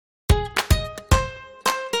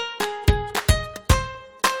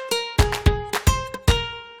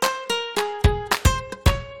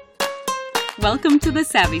Welcome to The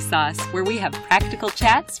Savvy Sauce, where we have practical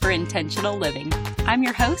chats for intentional living. I'm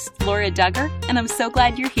your host, Laura Duggar, and I'm so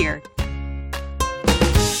glad you're here.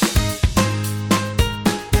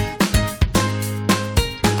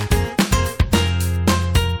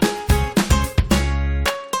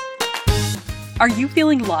 Are you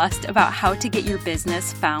feeling lost about how to get your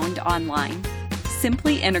business found online?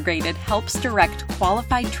 Simply Integrated helps direct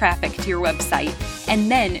qualified traffic to your website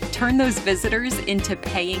and then turn those visitors into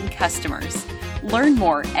paying customers. Learn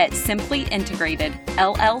more at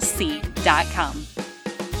simplyintegratedllc.com.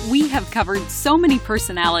 We have covered so many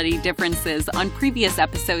personality differences on previous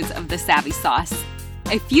episodes of The Savvy Sauce.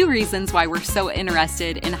 A few reasons why we're so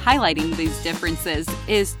interested in highlighting these differences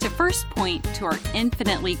is to first point to our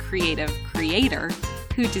infinitely creative Creator,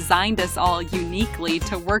 who designed us all uniquely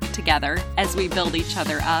to work together as we build each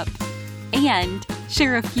other up, and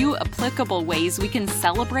share a few applicable ways we can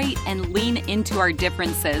celebrate and lean into our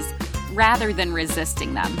differences rather than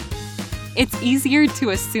resisting them. It's easier to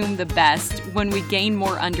assume the best when we gain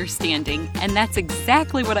more understanding, and that's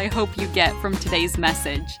exactly what I hope you get from today's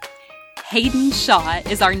message. Haydn Shaw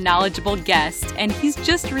is our knowledgeable guest, and he's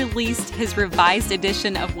just released his revised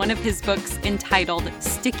edition of one of his books entitled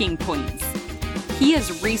Sticking Points. He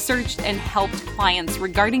has researched and helped clients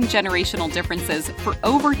regarding generational differences for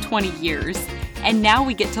over 20 years, and now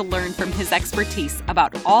we get to learn from his expertise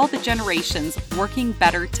about all the generations working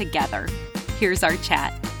better together. Here's our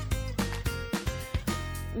chat.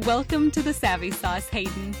 Welcome to The Savvy Sauce,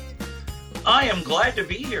 Haydn. I am glad to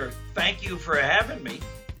be here. Thank you for having me.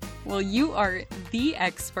 Well, you are the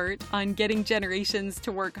expert on getting generations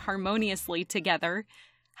to work harmoniously together.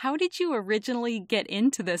 How did you originally get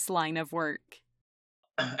into this line of work?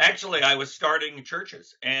 Actually, I was starting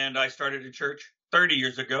churches, and I started a church 30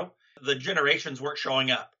 years ago. The generations weren't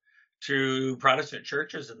showing up to Protestant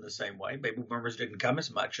churches in the same way. Baby boomers didn't come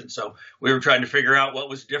as much, and so we were trying to figure out what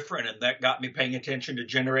was different, and that got me paying attention to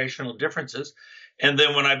generational differences. And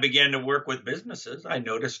then when I began to work with businesses, I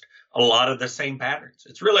noticed a lot of the same patterns.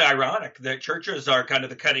 It's really ironic that churches are kind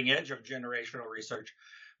of the cutting edge of generational research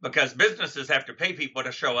because businesses have to pay people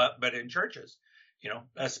to show up, but in churches,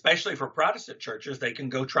 especially for Protestant churches, they can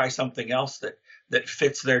go try something else that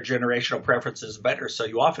fits their generational preferences better. So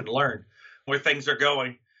you often learn where things are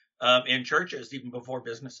going in churches, even before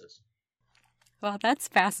businesses. Well, that's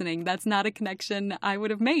fascinating. That's not a connection I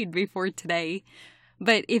would have made before today.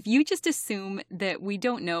 But if you just assume that we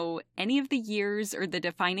don't know any of the years or the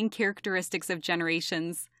defining characteristics of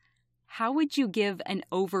generations, how would you give an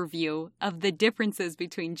overview of the differences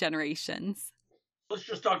between generations? Let's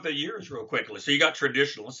just talk the years real quickly. So you got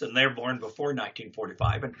traditionalists, and they're born before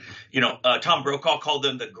 1945. And, Tom Brokaw called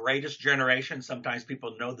them the greatest generation. Sometimes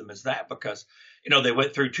people know them as that because, they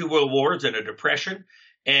went through 2 world wars and a depression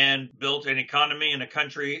and built an economy and a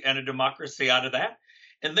country and a democracy out of that.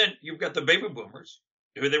 And then you've got the baby boomers,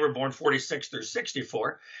 who they were born 46 through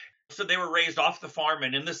 64. So they were raised off the farm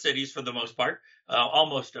and in the cities for the most part,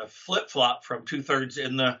 almost a flip-flop from 2/3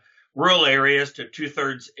 in the rural areas to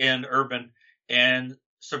 2/3 in urban and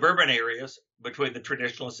suburban areas between the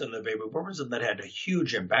traditionalists and the baby boomers, and that had a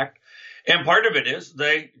huge impact. And part of it is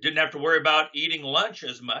they didn't have to worry about eating lunch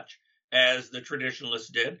as much as the traditionalists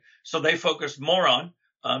did. So they focused more on,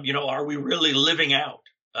 are we really living out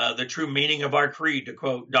the true meaning of our creed, to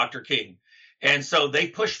quote Dr. King? And so they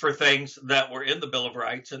pushed for things that were in the Bill of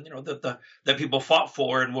Rights and, that people fought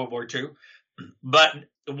for in World War II, but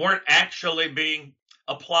weren't actually being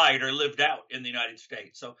applied or lived out in the United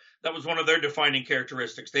States. So that was one of their defining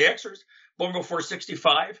characteristics. The Xers, born before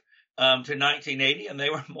 65 to 1980, and they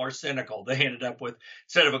were more cynical. They ended up with,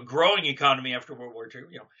 instead of a growing economy after World War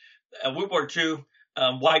II, World War II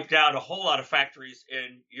wiped out a whole lot of factories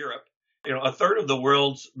in Europe. 1/3 of the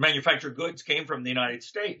world's manufactured goods came from the United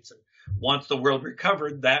States. And once the world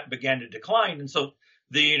recovered, that began to decline. And so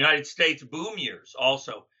the United States boom years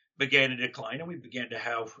also began to decline, and we began to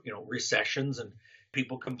have, recessions and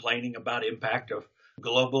people complaining about impact of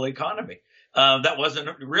global economy. That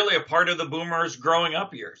wasn't really a part of the boomers' growing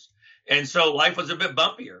up years. And so life was a bit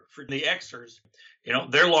bumpier for the Xers.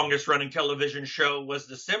 Their longest running television show was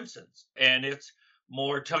The Simpsons, and it's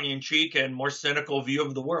more tongue-in-cheek and more cynical view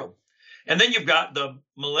of the world. And then you've got the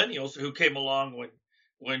millennials who came along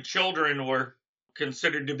when children were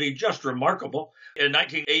considered to be just remarkable in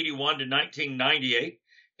 1981 to 1998.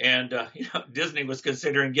 And, Disney was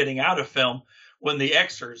considering getting out of film when the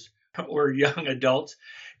Xers were young adults.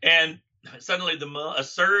 And suddenly a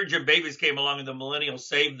surge of babies came along and the millennials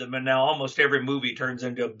saved them. And now almost every movie turns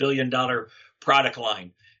into $1 billion product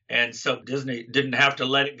line. And so Disney didn't have to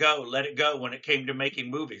let it go when it came to making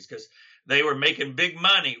movies because they were making big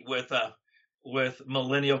money with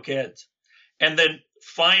millennial kids. And then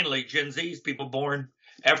finally, Gen Zs, people born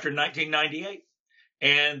after 1998.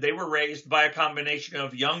 And they were raised by a combination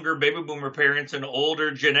of younger baby boomer parents and older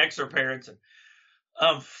Gen Xer parents,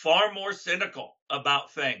 and far more cynical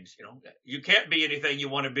about things. You can't be anything you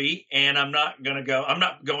want to be, and I'm not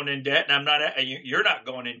going in debt, and you're not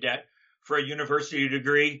going in debt for a university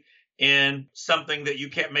degree in something that you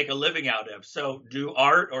can't make a living out of. So do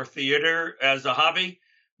art or theater as a hobby,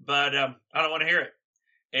 but I don't want to hear it.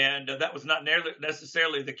 And that was not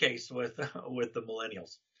necessarily the case with the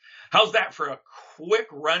millennials. How's that for a quick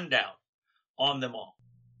rundown on them all?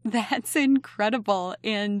 That's incredible.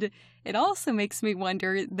 And it also makes me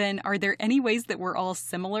wonder, then, are there any ways that we're all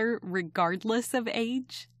similar regardless of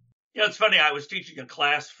age? It's funny. I was teaching a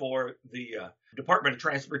class for the Department of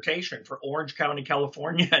Transportation for Orange County,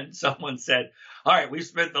 California, and someone said, all right, we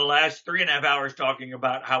spent the last 3.5 hours talking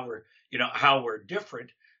about how we're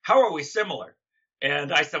different. How are we similar?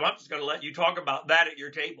 And I said, I'm just going to let you talk about that at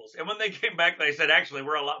your tables. And when they came back, they said, actually,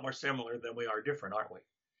 we're a lot more similar than we are different, aren't we?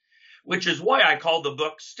 Which is why I called the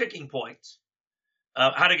book Sticking Points,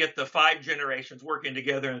 how to get the 5 generations working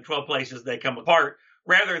together in 12 places they come apart,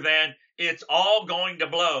 rather than it's all going to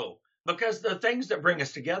blow. Because the things that bring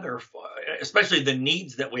us together, especially the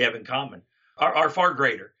needs that we have in common, are far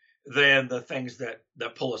greater than the things that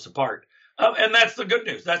pull us apart. And that's the good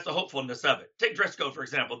news. That's the hopefulness of it. Take dress code, for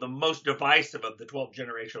example, the most divisive of the 12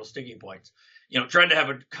 generational sticking points. Trying to have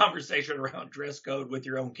a conversation around dress code with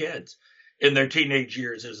your own kids in their teenage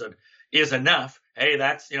years is enough. Hey,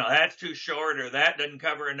 that's too short, or that doesn't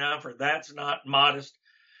cover enough, or that's not modest.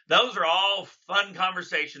 Those are all fun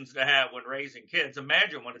conversations to have when raising kids.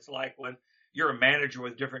 Imagine what it's like when you're a manager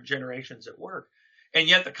with different generations at work. And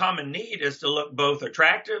yet the common need is to look both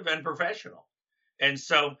attractive and professional. And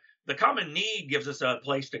so the common need gives us a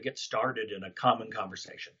place to get started in a common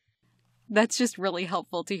conversation. That's just really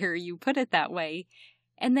helpful to hear you put it that way.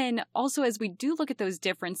 And then also, as we do look at those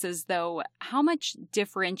differences, though, how much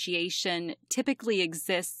differentiation typically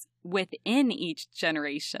exists within each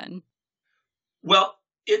generation? Well,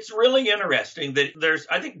 it's really interesting that there's,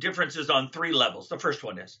 I think, differences on 3 levels. The first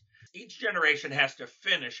one is each generation has to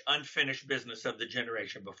finish unfinished business of the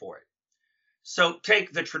generation before it. So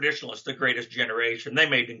take the traditionalists, the greatest generation. They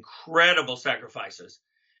made incredible sacrifices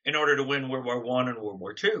in order to win World War I and World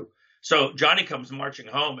War II. So Johnny comes marching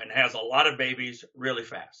home and has a lot of babies really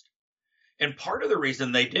fast. And part of the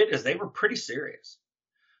reason they did is they were pretty serious.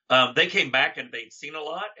 They came back and they'd seen a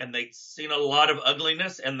lot, and they'd seen a lot of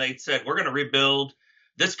ugliness, and they'd said, we're going to rebuild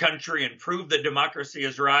this country and prove that democracy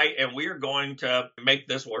is right, and we are going to make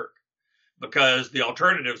this work, because the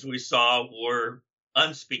alternatives we saw were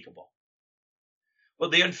unspeakable. Well,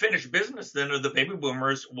 the unfinished business then of the baby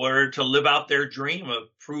boomers were to live out their dream of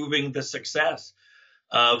proving the success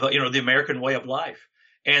of the American way of life.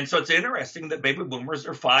 And so it's interesting that baby boomers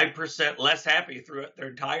are 5% less happy throughout their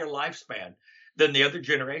entire lifespan than the other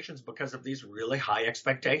generations because of these really high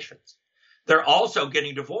expectations. They're also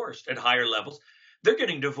getting divorced at higher levels. They're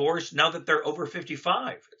getting divorced now that they're over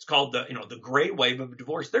 55. It's called the gray wave of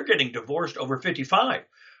divorce. They're getting divorced over 55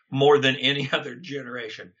 more than any other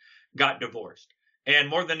generation got divorced. And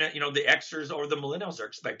more than, the Xers or the millennials are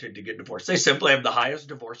expected to get divorced. They simply have the highest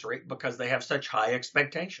divorce rate because they have such high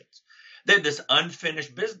expectations. They have this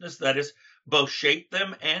unfinished business that has both shaped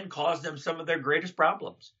them and caused them some of their greatest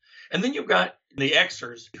problems. And then you've got the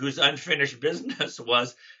Xers, whose unfinished business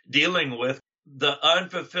was dealing with the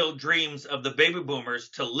unfulfilled dreams of the baby boomers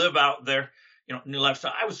to live out their new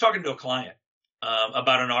lifestyle. I was talking to a client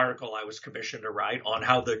about an article I was commissioned to write on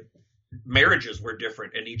how the marriages were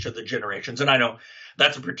different in each of the generations. And I know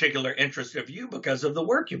that's a particular interest of you because of the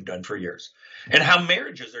work you've done for years and how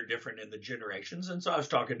marriages are different in the generations. And so I was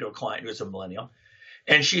talking to a client who's a millennial,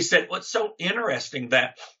 and she said, what's so interesting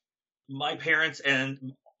that my parents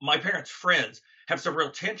and my parents' friends have some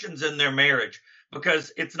real tensions in their marriage,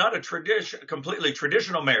 because it's not a completely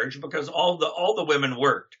traditional marriage, because all the women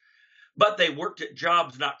worked, but they worked at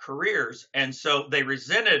jobs, not careers. And so they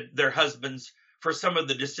resented their husbands for some of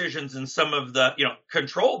the decisions and some of the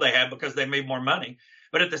control they had because they made more money.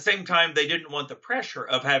 But at the same time, they didn't want the pressure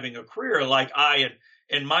of having a career like I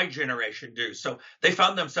and my generation do. So they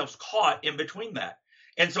found themselves caught in between that.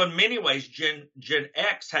 And so in many ways, Gen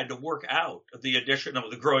X had to work out the addition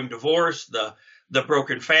of the growing divorce, the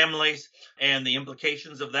broken families, and the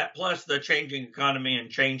implications of that, plus the changing economy and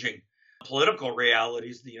changing political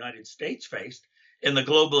realities the United States faced in the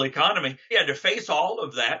global economy. He had to face all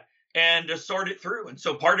of that and to sort it through. And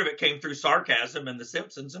so part of it came through sarcasm and The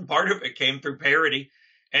Simpsons, and part of it came through parody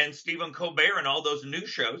and Stephen Colbert and all those news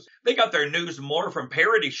shows. They got their news more from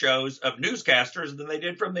parody shows of newscasters than they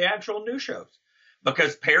did from the actual news shows.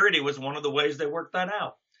 because parity was one of the ways they worked that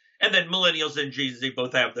out. And then millennials and Gen Z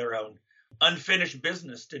both have their own unfinished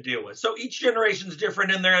business to deal with. So each generation is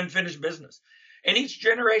different in their unfinished business. And each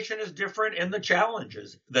generation is different in the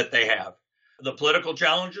challenges that they have, the political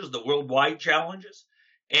challenges, the worldwide challenges.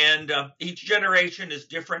 And each generation is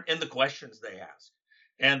different in the questions they ask.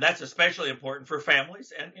 And that's especially important for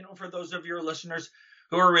families and, for those of your listeners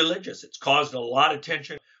who are religious. It's caused a lot of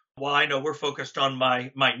tension. While I know we're focused on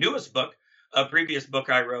my newest book, a previous book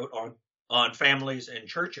I wrote on families and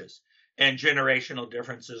churches and generational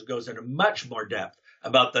differences goes into much more depth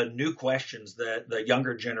about the new questions that the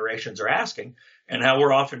younger generations are asking and how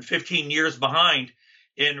we're often 15 years behind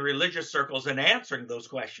in religious circles in answering those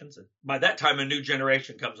questions. And by that time, a new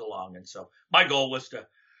generation comes along. And so my goal was to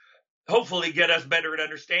hopefully get us better at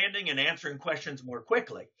understanding and answering questions more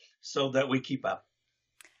quickly so that we keep up.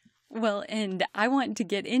 Well, and I want to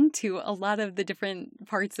get into a lot of the different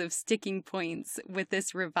parts of sticking points with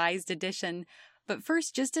this revised edition. But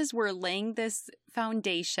first, just as we're laying this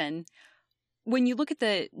foundation, when you look at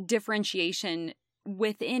the differentiation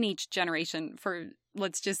within each generation, for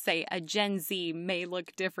let's just say a Gen Z may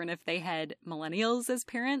look different if they had millennials as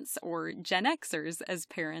parents or Gen Xers as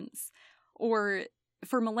parents. Or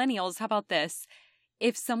for millennials, how about this?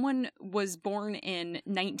 If someone was born in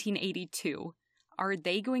 1982, are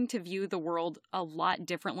they going to view the world a lot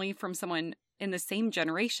differently from someone in the same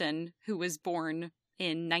generation who was born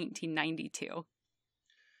in 1992?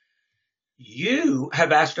 You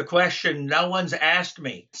have asked a question no one's asked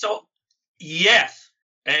me. So, yes.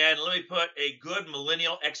 And let me put a good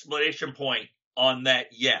millennial exclamation point on that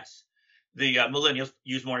yes. The millennials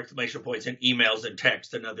use more exclamation points in emails and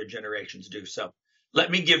text than other generations do. So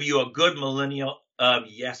let me give you a good millennial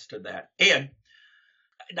yes to that. And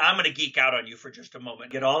I'm going to geek out on you for just a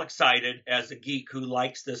moment. Get all excited as a geek who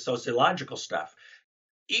likes this sociological stuff.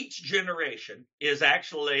 Each generation is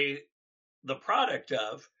actually the product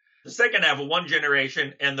of the second half of one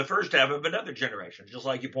generation and the first half of another generation, just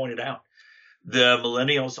like you pointed out. The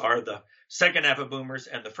millennials are the second half of boomers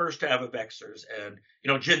and the first half of Xers. And,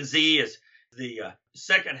 Gen Z is the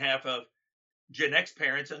second half of Gen X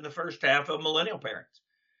parents and the first half of millennial parents.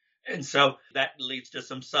 And so that leads to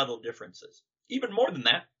some subtle differences. Even more than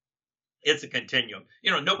that, it's a continuum.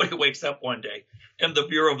 Nobody wakes up one day in the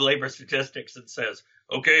Bureau of Labor Statistics and says,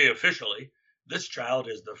 okay, officially, this child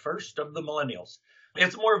is the first of the millennials.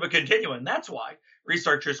 It's more of a continuum. That's why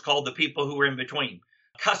researchers call the people who are in between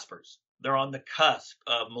cuspers. They're on the cusp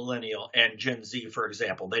of millennial and Gen Z, for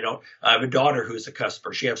example. I have a daughter who's a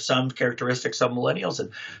cusper. She has some characteristics of millennials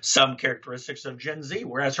and some characteristics of Gen Z,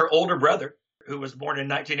 whereas her older brother, who was born in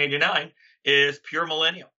 1989, is pure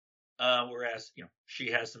millennial. Whereas,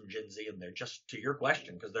 she has some Gen Z in there, just to your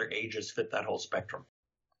question, because their ages fit that whole spectrum.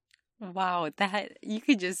 Wow, that you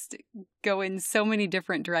could just go in so many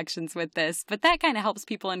different directions with this, but that kind of helps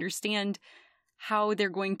people understand how they're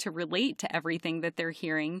going to relate to everything that they're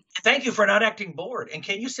hearing. Thank you for not acting bored. And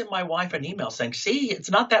can you send my wife an email saying, see, it's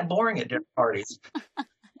not that boring at dinner parties.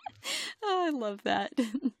 Oh, I love that.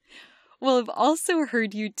 Well, I've also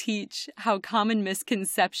heard you teach how common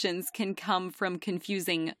misconceptions can come from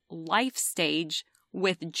confusing life stage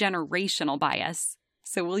with generational bias.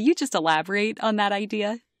 So will you just elaborate on that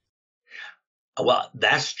idea? Well,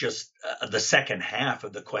 that's just the second half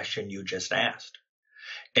of the question you just asked.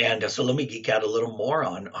 And so let me geek out a little more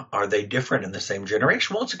on, are they different in the same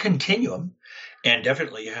generation? Well, it's a continuum. And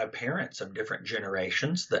definitely you have parents of different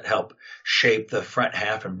generations that help shape the front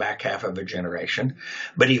half and back half of a generation.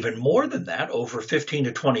 But even more than that, over 15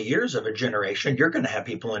 to 20 years of a generation, you're going to have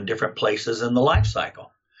people in different places in the life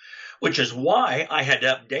cycle, which is why I had to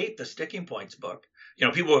update the Sticking Points book.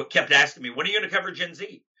 People kept asking me, when are you going to cover Gen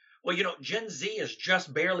Z? Well, Gen Z is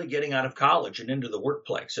just barely getting out of college and into the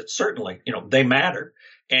workplace. It's certainly, they matter.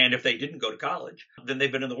 And if they didn't go to college, then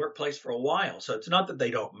they've been in the workplace for a while. So it's not that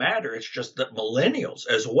they don't matter. It's just that millennials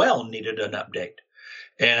as well needed an update.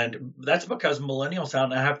 And that's because millennials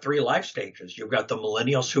now have three life stages. You've got the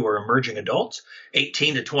millennials who are emerging adults,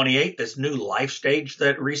 18 to 28, this new life stage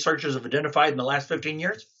that researchers have identified in the last 15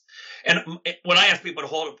 years. And when I ask people to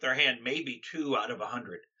hold up their hand, maybe 2 out of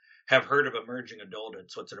 100 have heard of emerging adulthood.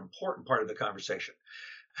 So it's an important part of the conversation.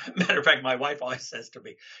 Matter of fact, my wife always says to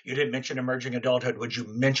me, you didn't mention emerging adulthood. Would you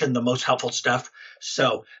mention the most helpful stuff?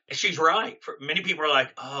 So she's right. Many people are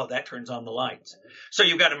like, oh, that turns on the lights. So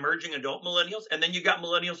you've got emerging adult millennials, and then you've got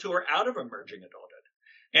millennials who are out of emerging adulthood.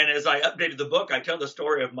 And as I updated the book, I tell the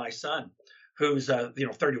story of my son, who's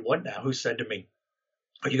 31 now, who said to me,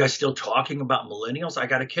 are you guys still talking about millennials? I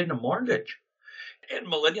got a kid and a mortgage. And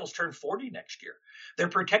millennials turn 40 next year. They're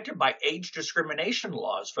protected by age discrimination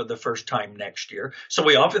laws for the first time next year. So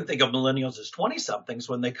we often think of millennials as 20-somethings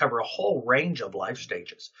when they cover a whole range of life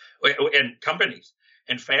stages. And companies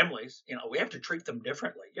and families, we have to treat them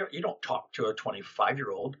differently. You don't talk to a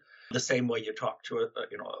 25-year-old the same way you talk to a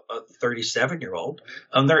 37-year-old.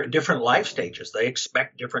 They're at different life stages. They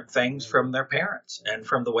expect different things from their parents and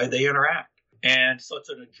from the way they interact. And so it's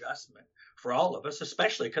an adjustment for all of us,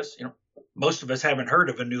 especially because, most of us haven't heard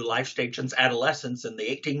of a new life stage since adolescence in the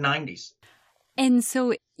 1890s. And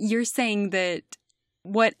so you're saying that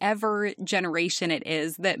whatever generation it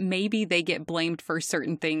is, that maybe they get blamed for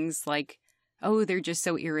certain things like, oh, they're just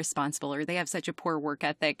so irresponsible or they have such a poor work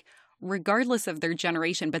ethic, regardless of their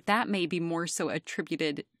generation, but that may be more so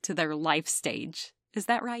attributed to their life stage. Is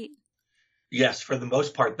that right? Yes, for the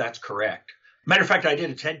most part, that's correct. Matter of fact, I did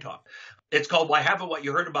a TED Talk. It's called Why Half of What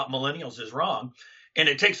You Heard About Millennials Is Wrong. And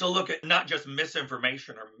it takes a look at not just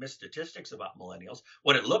misinformation or misstatistics about millennials.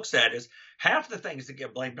 What it looks at is half the things that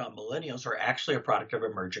get blamed on millennials are actually a product of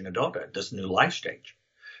emerging adulthood, this new life stage.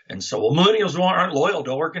 And so millennials aren't loyal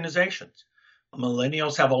to organizations.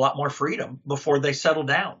 Millennials have a lot more freedom before they settle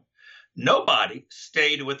down. Nobody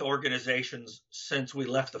stayed with organizations since we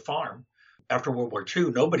left the farm. After World War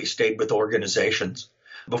II, nobody stayed with organizations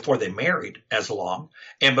before they married as long.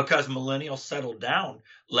 And because millennials settled down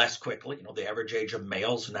less quickly, the average age of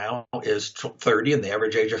males now is 30 and the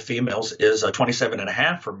average age of females is 27 and a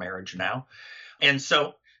half for marriage now. And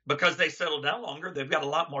so because they settled down longer, they've got a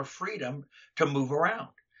lot more freedom to move around.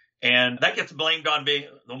 And that gets blamed on being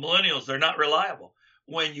the millennials. They're not reliable.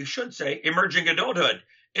 When you should say emerging adulthood,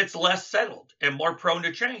 it's less settled and more prone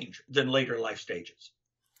to change than later life stages.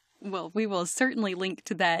 Well, we will certainly link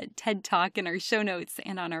to that TED Talk in our show notes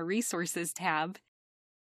and on our resources tab.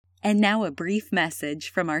 And now a brief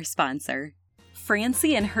message from our sponsor.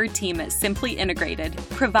 Francie and her team at Simply Integrated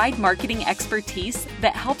provide marketing expertise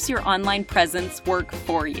that helps your online presence work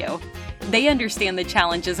for you. They understand the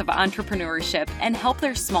challenges of entrepreneurship and help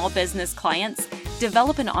their small business clients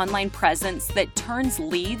develop an online presence that turns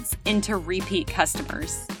leads into repeat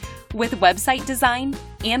customers. With website design,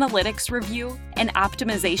 analytics review, and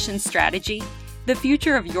optimization strategy, the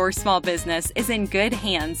future of your small business is in good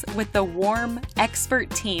hands with the warm, expert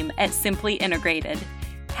team at Simply Integrated.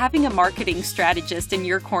 Having a marketing strategist in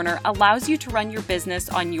your corner allows you to run your business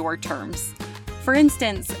on your terms. For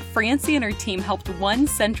instance, Francie and her team helped one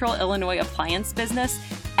Central Illinois appliance business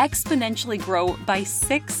exponentially grow by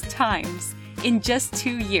 6 times in just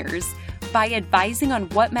 2 years by advising on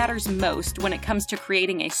what matters most when it comes to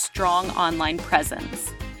creating a strong online presence.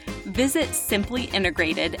 Visit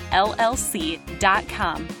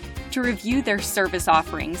simplyintegratedllc.com to review their service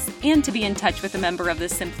offerings and to be in touch with a member of the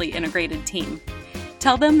Simply Integrated team.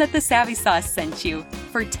 Tell them that the Savvy Sauce sent you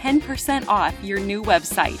for 10% off your new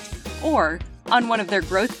website or on one of their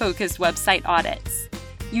growth-focused website audits.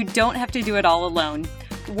 You don't have to do it all alone.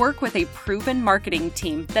 Work with a proven marketing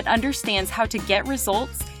team that understands how to get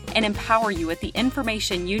results and empower you with the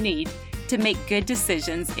information you need to make good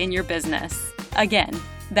decisions in your business. Again,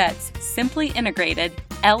 that's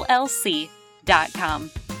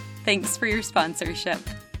simplyintegratedllc.com. Thanks for your sponsorship.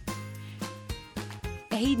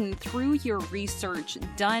 Haydn, through your research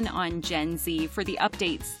done on Gen Z for the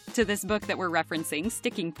updates to this book that we're referencing,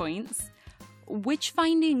 Sticking Points, which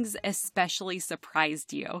findings especially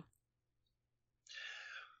surprised you?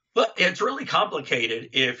 Well, it's really complicated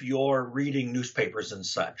if you're reading newspapers and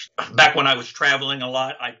such. Back when I was traveling a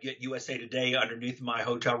lot, I'd get USA Today underneath my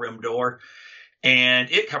hotel room door,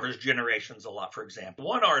 and it covers generations a lot. For example,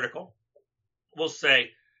 one article will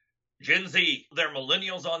say, Gen Z, they're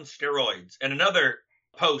millennials on steroids. And another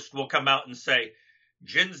post will come out and say,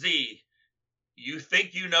 Gen Z, you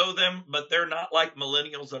think you know them, but they're not like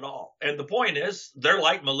millennials at all. And the point is, they're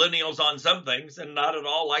like millennials on some things and not at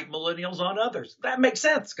all like millennials on others. That makes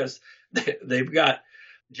sense because they've got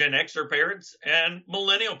Gen Xer parents and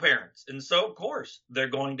millennial parents. And so, of course, they're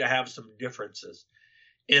going to have some differences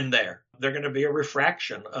in there. They're going to be a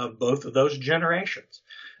refraction of both of those generations.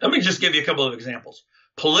 Let me just give you a couple of examples.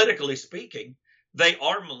 Politically speaking, they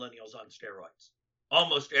are millennials on steroids.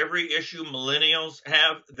 Almost every issue millennials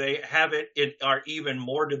have, they have it are even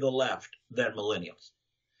more to the left than millennials.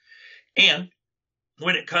 And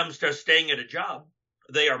when it comes to staying at a job,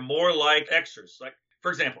 they are more like Xers. Like, for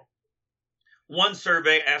example, one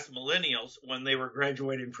survey asked millennials when they were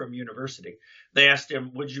graduating from university, they asked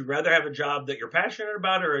them, would you rather have a job that you're passionate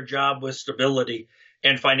about or a job with stability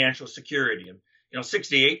and financial security? And,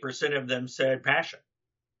 68% of them said passion.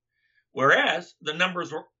 Whereas the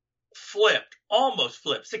numbers were almost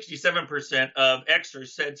flipped. 67% of Xers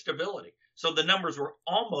said stability. So the numbers were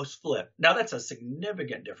almost flipped. Now that's a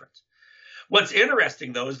significant difference. What's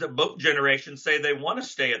interesting, though, is that both generations say they want to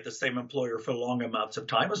stay at the same employer for long amounts of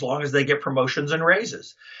time as long as they get promotions and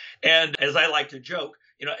raises. And as I like to joke,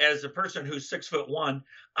 as a person who's 6'1",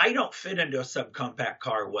 I don't fit into a subcompact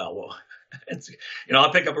car well.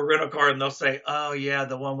 I'll pick up a rental car and they'll say, "Oh yeah,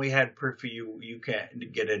 the one we had for you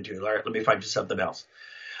can't get into. All right, let me find you something else."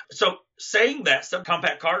 So saying that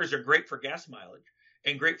subcompact cars are great for gas mileage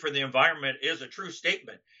and great for the environment is a true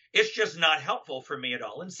statement. It's just not helpful for me at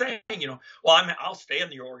all. And saying, I'll stay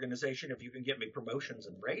in your organization if you can get me promotions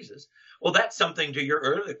and raises. Well, that's something, to your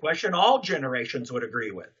earlier question, all generations would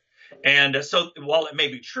agree with. And so while it may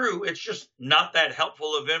be true, it's just not that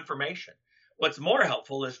helpful of information. What's more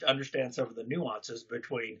helpful is to understand some of the nuances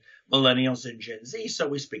between millennials and Gen Z so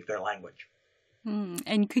we speak their language.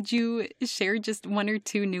 And could you share just one or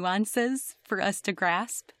two nuances for us to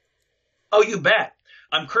grasp? Oh, you bet.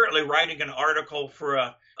 I'm currently writing an article for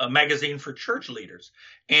a magazine for church leaders.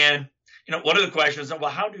 And, one of the questions is, well,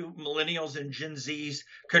 how do millennials and Gen Zs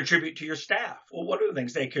contribute to your staff? Well, one of the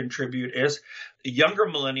things they contribute is younger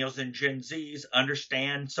millennials and Gen Zs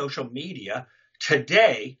understand social media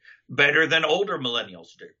today better than older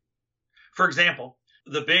millennials do. For example,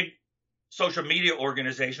 the big social media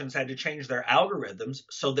organizations had to change their algorithms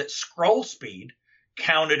so that scroll speed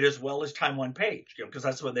counted as well as time on page, because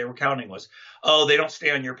that's what they were counting was, they don't stay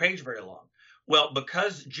on your page very long. Well,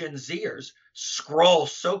 because Gen Zers scroll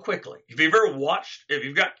so quickly, if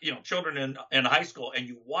you've got children in high school and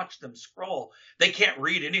you watch them scroll, they can't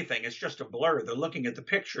read anything. It's just a blur. They're looking at the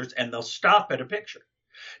pictures and they'll stop at a picture.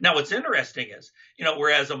 Now, what's interesting is,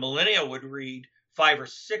 whereas a millennial would read 5 or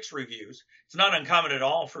 6 reviews, it's not uncommon at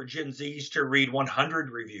all for Gen Zs to read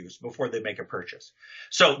 100 reviews before they make a purchase.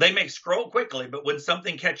 So they may scroll quickly, but when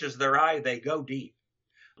something catches their eye, they go deep.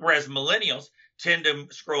 Whereas millennials tend to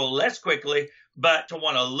scroll less quickly, but to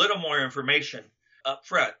want a little more information up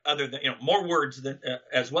front, other than more words than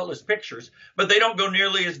as well as pictures, but they don't go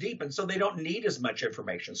nearly as deep, and so they don't need as much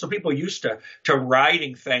information. So people used to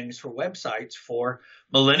writing things for websites for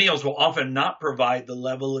millennials will often not provide the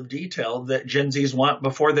level of detail that Gen Zs want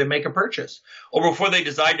before they make a purchase, or before they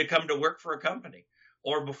decide to come to work for a company,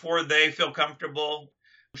 or before they feel comfortable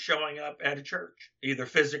showing up at a church, either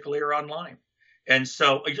physically or online. And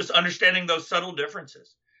so just understanding those subtle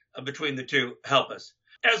differences between the two help us,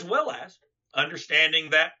 as well as understanding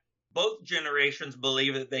that both generations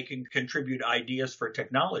believe that they can contribute ideas for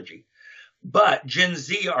technology. But Gen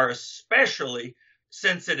Z are especially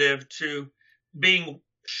sensitive to being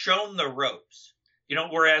shown the ropes.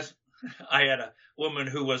 Whereas I had a woman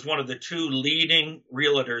who was one of the 2 leading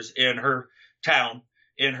realtors in her town,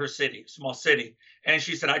 in her city, small city. And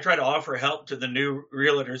she said, I try to offer help to the new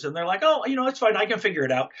realtors. And they're like, oh, it's fine. I can figure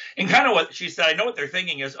it out. And kind of what she said, I know what they're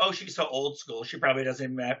thinking is, oh, she's so old school. She probably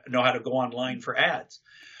doesn't know how to go online for ads.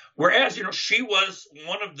 Whereas, she was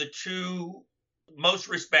one of the 2 most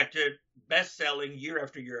respected, best-selling year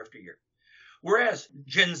after year after year. Whereas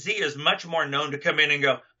Gen Z is much more known to come in and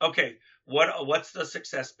go, okay, what's the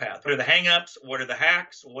success path? What are the hangups? What are the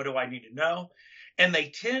hacks? What do I need to know? And they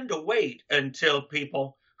tend to wait until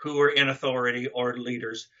people who are in authority or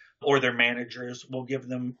leaders or their managers will give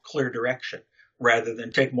them clear direction rather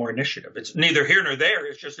than take more initiative. It's neither here nor there.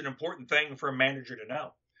 It's just an important thing for a manager to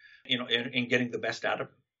know, in getting the best out of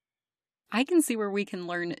them. I can see where we can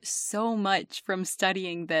learn so much from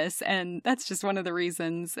studying this, and that's just one of the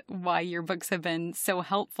reasons why your books have been so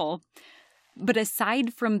helpful. But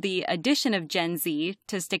aside from the addition of Gen Z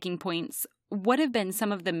to Sticking Points, what have been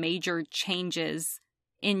some of the major changes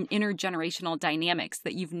in intergenerational dynamics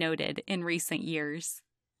that you've noted in recent years?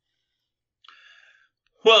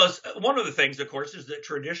 Well, one of the things, of course, is that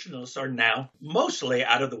traditionalists are now mostly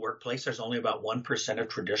out of the workplace. There's only about 1% of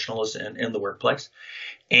traditionalists in the workplace,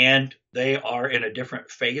 and they are in a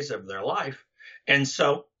different phase of their life. And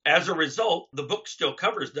so as a result, the book still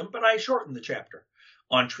covers them, but I shortened the chapter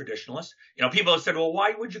on traditionalists. People have said, well,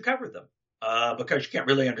 why would you cover them? Because you can't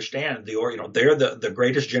really understand they're the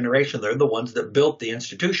greatest generation. They're the ones that built the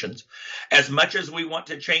institutions. As much as we want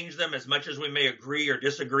to change them, as much as we may agree or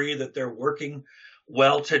disagree that they're working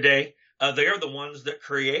well today, they are the ones that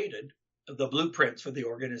created the blueprints for the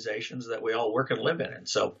organizations that we all work and live in. And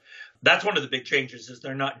so that's one of the big changes is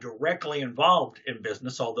they're not directly involved in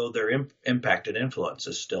business, although their impact and influence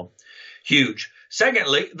is still huge.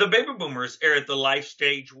 Secondly, the baby boomers are at the life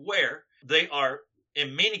stage where they are,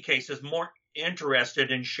 in many cases, more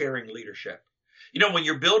interested in sharing leadership. When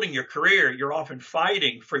you're building your career, you're often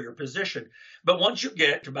fighting for your position. But once you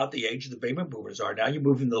get to about the age the baby boomers are now, you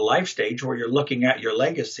move into the life stage where you're looking at your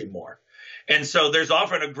legacy more. And so there's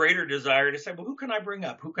often a greater desire to say, well, who can I bring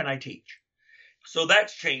up? Who can I teach? So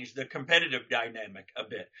that's changed the competitive dynamic a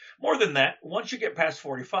bit. More than that, once you get past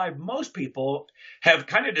 45, most people have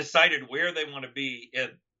kind of decided where they want to be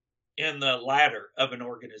in the ladder of an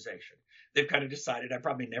organization. They've kind of decided I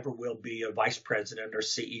probably never will be a vice president or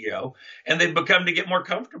CEO, and they've become to get more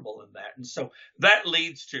comfortable in that. And so that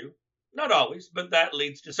leads to, not always, but that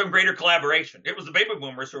leads to some greater collaboration. It was the baby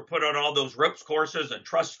boomers who were put on all those ropes courses and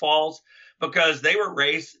trust falls because they were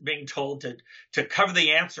raised being told to cover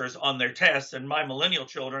the answers on their tests. And my millennial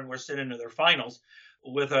children were sent into their finals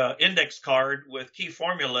with an index card with key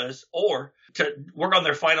formulas or to work on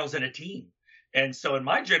their finals in a team. And so in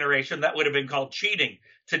my generation, that would have been called cheating.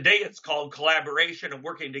 Today, it's called collaboration and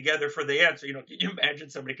working together for the answer. Can you imagine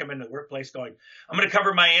somebody coming into the workplace going, I'm going to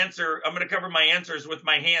cover my answers with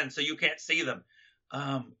my hands so you can't see them.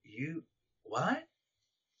 You, what?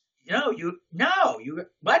 No,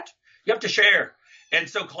 what? You have to share. And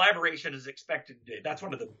so collaboration is expected today. That's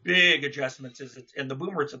one of the big adjustments in the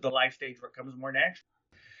boomers at the life stage where it comes more natural.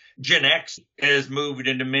 Gen X has moved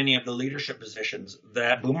into many of the leadership positions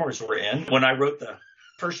that boomers were in when I wrote the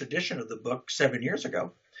first edition of the book 7 years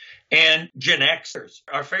ago. And Gen Xers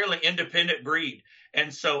are a fairly independent breed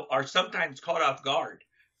and so are sometimes caught off guard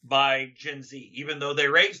by Gen Z, even though they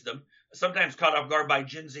raised them, sometimes caught off guard by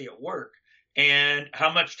Gen Z at work and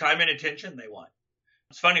how much time and attention they want.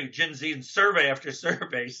 It's funny, Gen Z in survey after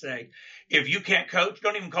survey say, if you can't coach,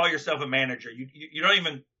 don't even call yourself a manager. You don't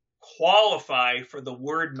even qualify for the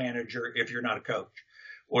word manager if you're not a coach.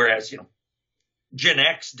 Whereas, Gen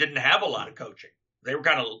X didn't have a lot of coaching. They were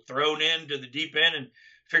kind of thrown into the deep end and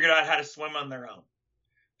figured out how to swim on their own.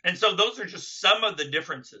 And so those are just some of the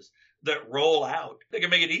differences that roll out. They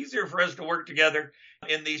can make it easier for us to work together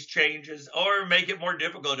in these changes or make it more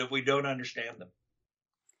difficult if we don't understand them.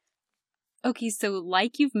 Okay, so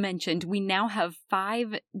like you've mentioned, we now have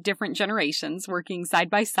 5 different generations working side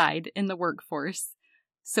by side in the workforce.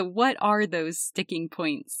 So what are those sticking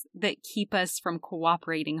points that keep us from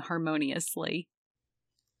cooperating harmoniously?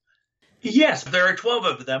 Yes, there are 12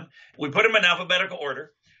 of them. We put them in alphabetical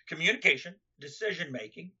order. Communication,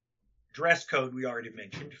 decision-making, dress code we already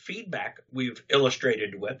mentioned, feedback we've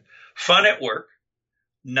illustrated with, fun at work,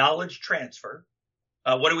 knowledge transfer.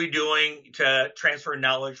 What are we doing to transfer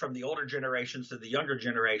knowledge from the older generations to the younger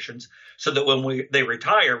generations so that when they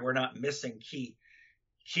retire, we're not missing key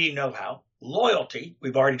know-how? Loyalty,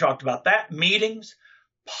 we've already talked about that. Meetings,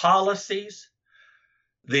 policies,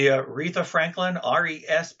 the Aretha Franklin,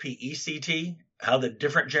 RESPECT, how the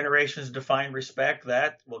different generations define respect,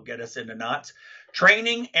 that will get us into knots.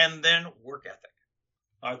 Training and then work ethic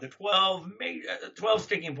are the 12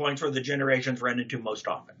 sticking points where the generations run into most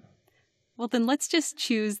often. Well, then let's just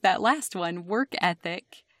choose that last one, work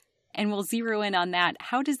ethic, and we'll zero in on that.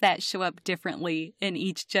 How does that show up differently in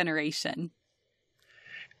each generation?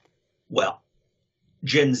 Well,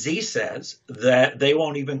 Gen Z says that they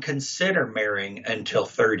won't even consider marrying until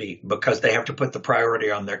 30 because they have to put the priority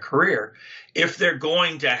on their career if they're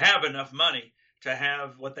going to have enough money to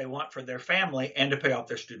have what they want for their family and to pay off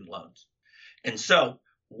their student loans. And so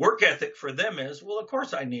work ethic for them is, well, of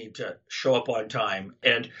course I need to show up on time.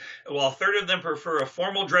 And while a third of them prefer a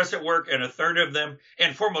formal dress at work and a third of them,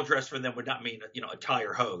 and formal dress for them would not mean, a tie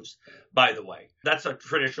or hose, by the way. That's a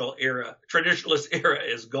traditionalist era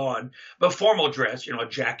is gone. But formal dress, a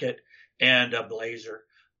jacket and a blazer.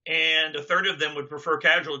 And a third of them would prefer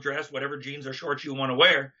casual dress, whatever jeans or shorts you want to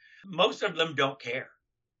wear. Most of them don't care.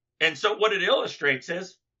 And so what it illustrates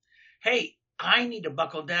is, hey, I need to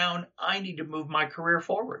buckle down. I need to move my career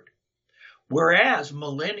forward. Whereas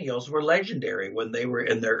millennials were legendary when they were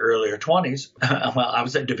in their earlier 20s. Well, I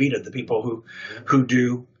was at DaVita, the people who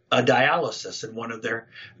do dialysis, and one of their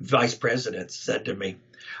vice presidents said to me,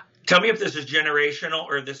 tell me if this is generational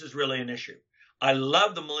or this is really an issue. I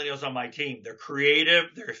love the millennials on my team. They're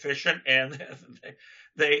creative, they're efficient, and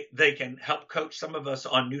they can help coach some of us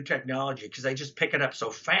on new technology because they just pick it up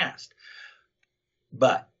so fast.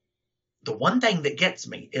 But the one thing that gets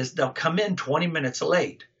me is they'll come in 20 minutes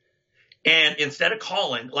late, and instead of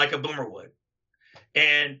calling like a boomer would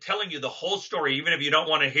and telling you the whole story, even if you don't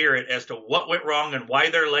want to hear it, as to what went wrong and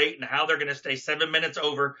why they're late and how they're going to stay 7 minutes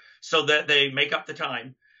over so that they make up the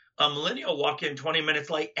time, a millennial will walk in 20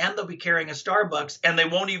 minutes late and they'll be carrying a Starbucks and they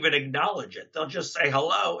won't even acknowledge it. They'll just say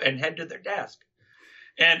hello and head to their desk.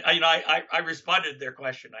 And I responded to their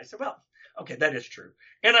question. I said, well, okay, that is true.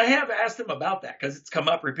 And I have asked them about that because it's come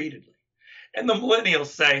up repeatedly. And the millennials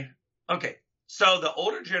say, okay, so the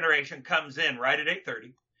older generation comes in right at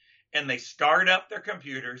 8:30 and they start up their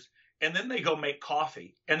computers and then they go make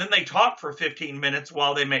coffee. And then they talk for 15 minutes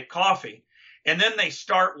while they make coffee. And then they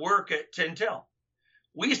start work at 10 till.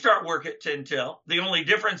 We start work at 10 till. The only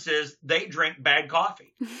difference is they drink bad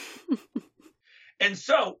coffee. And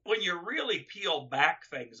so when you really peel back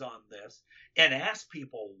things on this and ask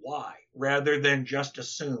people why, rather than just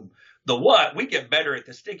assume the what, we get better at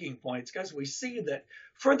the sticking points because we see that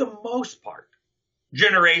for the most part,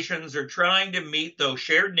 generations are trying to meet those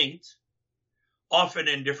shared needs, often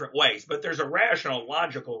in different ways. But there's a rational,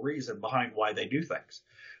 logical reason behind why they do things.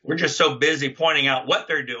 We're just so busy pointing out what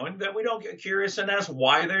they're doing that we don't get curious and ask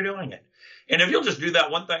why they're doing it. And if you'll just do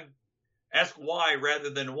that one thing, ask why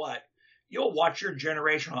rather than what, you'll watch your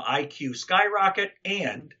generational IQ skyrocket,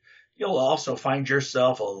 and you'll also find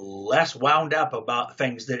yourself less wound up about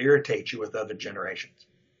things that irritate you with other generations.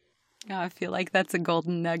 Oh, I feel like that's a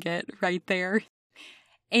golden nugget right there.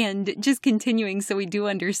 And just continuing so we do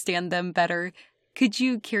understand them better, could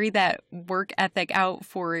you carry that work ethic out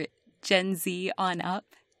for Gen Z on up?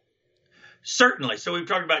 Certainly. So we've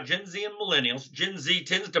talked about Gen Z and millennials. Gen Z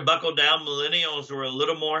tends to buckle down. Millennials were a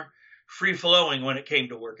little more free-flowing when it came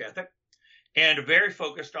to work ethic, and very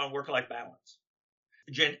focused on work-life balance.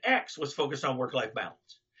 Gen X was focused on work-life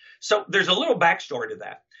balance. So there's a little backstory to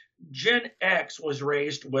that. Gen X was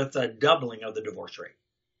raised with a doubling of the divorce rate.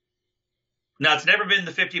 Now, it's never been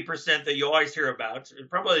the 50% that you always hear about. It's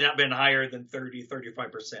probably not been higher than 30,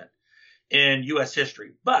 35% in U.S.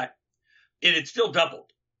 history, but it had still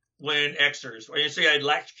doubled when Xers, when you see I had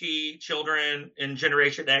latchkey children in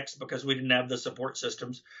Generation X because we didn't have the support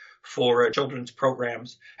systems for children's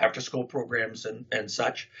programs, after school programs and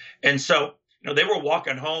such. And so, they were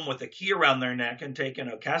walking home with a key around their neck and taking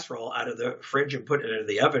a casserole out of the fridge and putting it in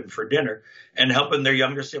the oven for dinner and helping their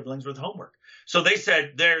younger siblings with homework. So they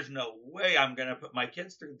said, there's no way I'm going to put my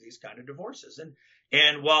kids through these kind of divorces.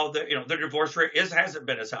 And while the divorce rate hasn't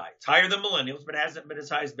been as high, it's higher than millennials, but hasn't been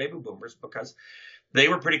as high as baby boomers because they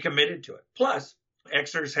were pretty committed to it. Plus,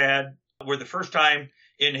 Xers were the first time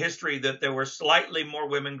in history that there were slightly more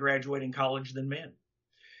women graduating college than men.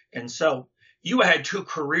 And so you had two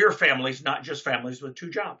career families, not just families with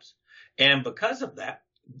two jobs. And because of that,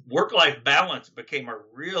 work-life balance became a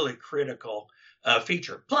really critical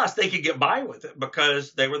feature. Plus, they could get by with it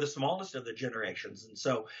because they were the smallest of the generations. And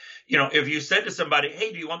so, if you said to somebody,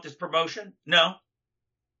 hey, do you want this promotion? No,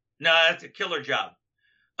 that's a killer job.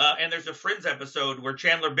 And there's a Friends episode where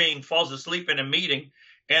Chandler Bing falls asleep in a meeting.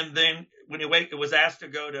 And then when he was asked to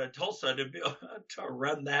go to Tulsa to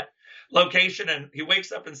run that location, and he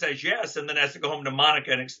wakes up and says yes, and then has to go home to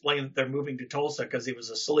Monica and explain that they're moving to Tulsa because he was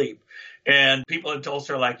asleep. And people in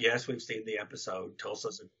Tulsa are like, yes, we've seen the episode.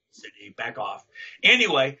 Tulsa's a city, back off.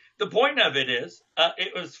 Anyway, the point of it is,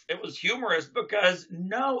 it was humorous because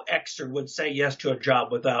no Xer would say yes to a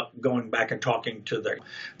job without going back and talking to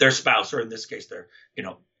their spouse, or in this case,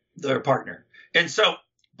 their partner. And so,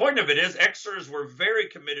 point of it is, Xers were very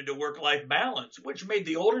committed to work-life balance, which made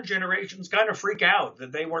the older generations kind of freak out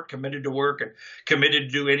that they weren't committed to work and committed to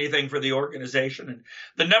do anything for the organization. And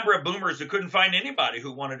the number of boomers who couldn't find anybody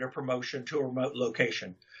who wanted a promotion to a remote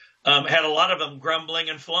location had a lot of them grumbling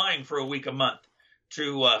and flying for a week a month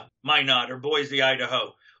to Minot or Boise,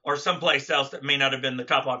 Idaho, or someplace else that may not have been the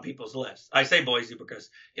top on people's list. I say Boise because,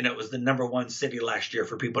 it was the number one city last year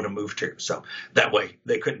for people to move to. So that way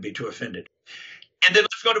they couldn't be too offended. And then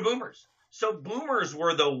let's go to boomers. So boomers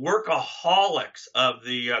were the workaholics of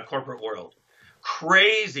the corporate world.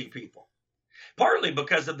 Crazy people, partly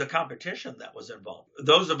because of the competition that was involved.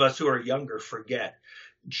 Those of us who are younger forget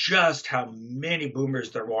just how many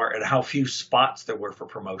boomers there were and how few spots there were for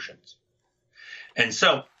promotions. And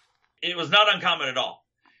so it was not uncommon at all.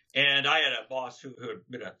 And I had a boss who had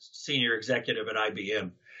been a senior executive at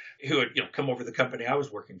IBM who had come over to the company I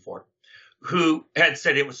was working for, who had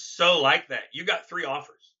said it was so like that. You got 3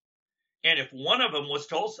 offers. And if one of them was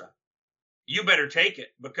Tulsa, you better take it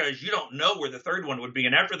because you don't know where the third one would be.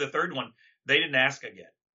 And after the third one, they didn't ask again.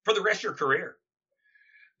 For the rest of your career,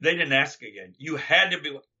 they didn't ask again. You had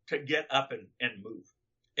to get up and move.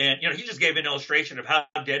 And, he just gave an illustration of how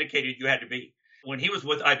dedicated you had to be. When he was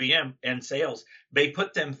with IBM and sales, they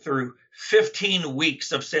put them through 15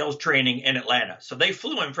 weeks of sales training in Atlanta. So they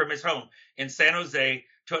flew him from his home in San Jose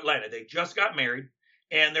to Atlanta. They just got married,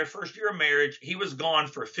 and their first year of marriage, he was gone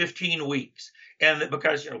for 15 weeks. And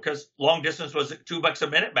because long distance was $2 a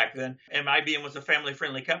minute back then, and IBM was a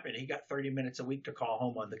family-friendly company, he got 30 minutes a week to call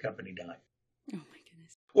home on the company dime. Oh, my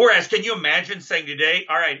goodness. Whereas, can you imagine saying today,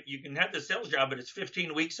 all right, you can have the sales job, but it's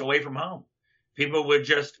 15 weeks away from home? People would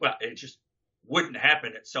it just wouldn't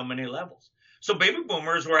happen at so many levels. So baby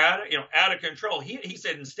boomers were out of control. He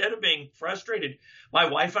said, instead of being frustrated, my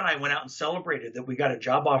wife and I went out and celebrated that we got a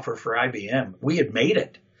job offer for IBM. We had made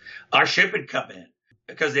it. Our ship had come in.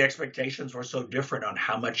 because the expectations were so different on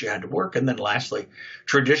how much you had to work. And then lastly,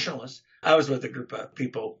 traditionalists. I was with a group of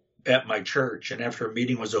people at my church, and after a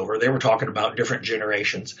meeting was over, they were talking about different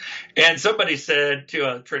generations. And somebody said to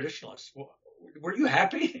a traditionalist, well, were you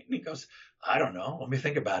happy? And he goes, I don't know. Let me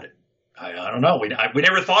think about it. I don't know. We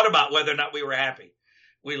never thought about whether or not we were happy.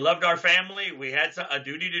 We loved our family. We had a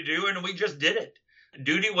duty to do, and we just did it.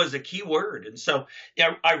 Duty was a key word. And so,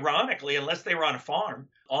 ironically, unless they were on a farm,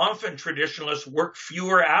 often traditionalists worked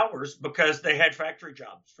fewer hours because they had factory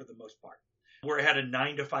jobs for the most part, where it had a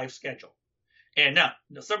 9-to-5 schedule. And now,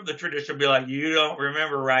 some of the tradition will be like, you don't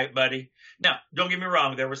remember right, buddy. Now, don't get me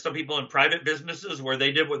wrong. There were some people in private businesses where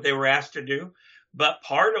they did what they were asked to do. But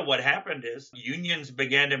part of what happened is unions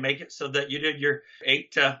began to make it so that you did your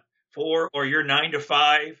 8 to 4 or your 9 to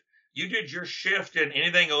 5. You did your shift, and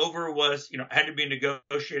anything over was, had to be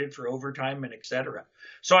negotiated for overtime and et cetera.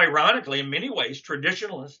 So ironically, in many ways,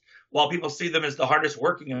 traditionalists, while people see them as the hardest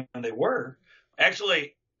working, and they were,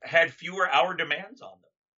 actually had fewer hour demands on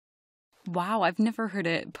them. Wow, I've never heard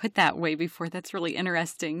it put that way before. That's really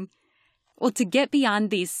interesting. Well, to get beyond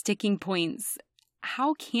these sticking points,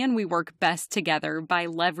 how can we work best together by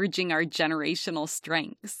leveraging our generational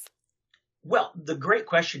strengths? Well, the great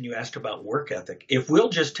question you asked about work ethic, if we'll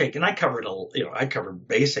just take, and I covered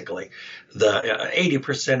basically the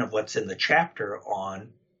 80% of what's in the chapter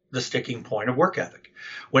on the sticking point of work ethic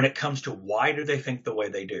when it comes to why do they think the way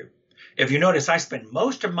they do. If you notice, I spend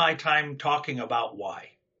most of my time talking about why,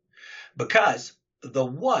 because the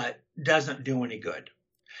what doesn't do any good.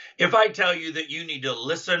 If I tell you that you need to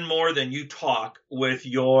listen more than you talk with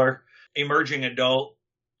your emerging adult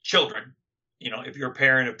children, if you're a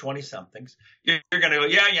parent of 20-somethings, you're going to go,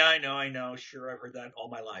 yeah, I know. Sure, I've heard that all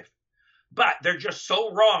my life. But they're just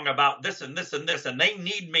so wrong about this and this and this, and they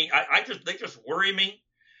need me. They just worry me.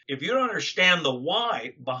 If you don't understand the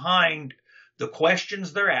why behind the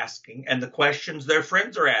questions they're asking and the questions their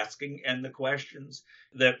friends are asking and the questions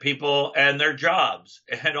that people and their jobs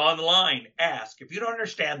and online ask, if you don't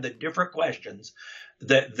understand the different questions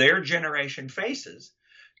that their generation faces,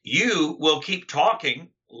 you will keep talking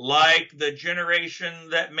like the generation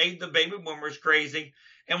that made the baby boomers crazy,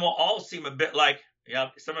 and will all seem a bit like,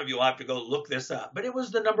 some of you will have to go look this up, but it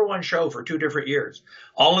was the #1 show for 2 different years.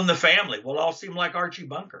 All in the Family will all seem like Archie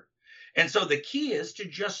Bunker. And so the key is to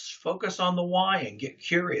just focus on the why and get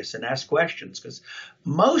curious and ask questions, because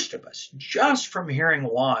most of us, just from hearing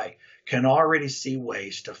why, can already see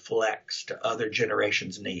ways to flex to other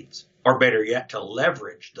generations' needs, or better yet, to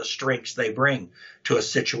leverage the strengths they bring to a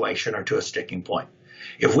situation or to a sticking point.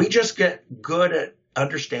 If we just get good at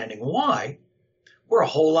understanding why, we're a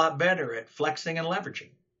whole lot better at flexing and leveraging.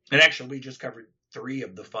 And actually, we just covered 3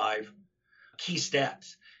 of the 5 key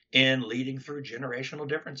steps in leading through generational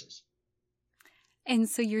differences. And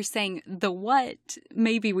so you're saying the what,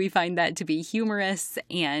 maybe we find that to be humorous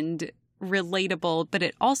and relatable, but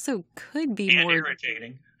it also could be more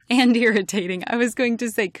irritating. And irritating. I was going to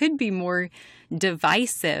say could be more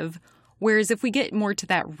divisive. Whereas if we get more to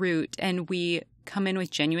that root and we come in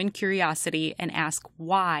with genuine curiosity and ask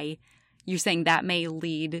why, you're saying that may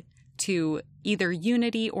lead to either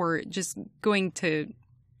unity or just going to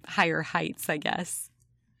higher heights, I guess.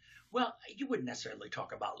 Well, you wouldn't necessarily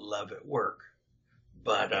talk about love at work.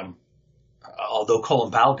 But although Colin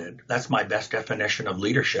Powell did, that's my best definition of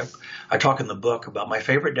leadership. I talk in the book about my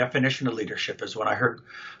favorite definition of leadership is when I heard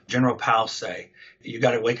General Powell say, you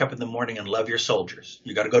got to wake up in the morning and love your soldiers.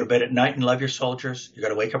 You got to go to bed at night and love your soldiers. You got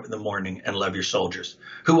to wake up in the morning and love your soldiers.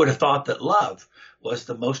 Who would have thought that love was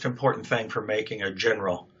the most important thing for making a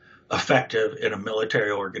general effective in a military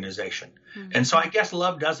organization? Mm-hmm. And so I guess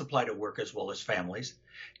love does apply to work as well as families.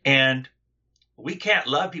 And we can't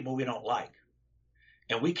love people we don't like.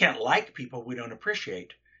 And we can't like people we don't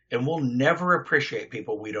appreciate. And we'll never appreciate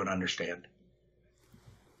people we don't understand.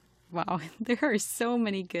 Wow, there are so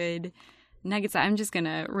many good nuggets. I'm just going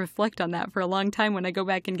to reflect on that for a long time when I go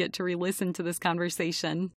back and get to re-listen to this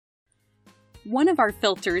conversation. One of our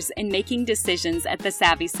filters in making decisions at the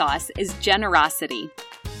Savvy Sauce is generosity.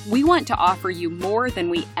 We want to offer you more than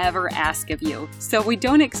we ever ask of you, so we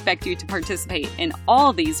don't expect you to participate in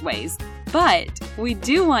all these ways. But we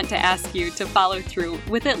do want to ask you to follow through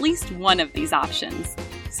with at least one of these options.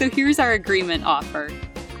 So here's our agreement offer.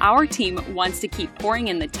 Our team wants to keep pouring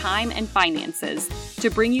in the time and finances to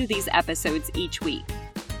bring you these episodes each week.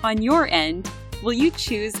 On your end, will you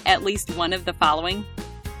choose at least one of the following?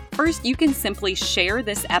 First, you can simply share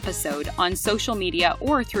this episode on social media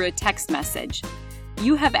or through a text message.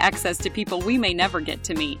 You have access to people we may never get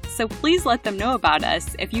to meet, so please let them know about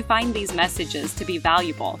us if you find these messages to be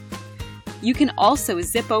valuable. You can also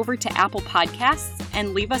zip over to Apple Podcasts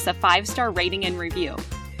and leave us a 5-star rating and review.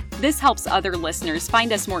 This helps other listeners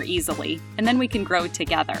find us more easily, and then we can grow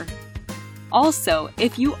together. Also,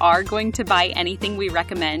 if you are going to buy anything we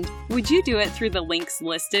recommend, would you do it through the links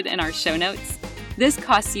listed in our show notes? This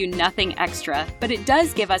costs you nothing extra, but it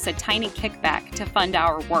does give us a tiny kickback to fund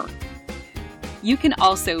our work. You can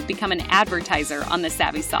also become an advertiser on The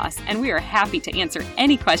Savvy Sauce, and we are happy to answer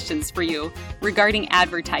any questions for you regarding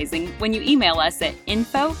advertising when you email us at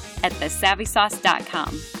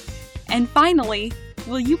info@thesavvysauce.com. And finally,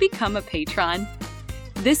 will you become a patron?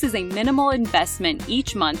 This is a minimal investment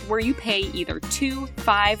each month where you pay either $2,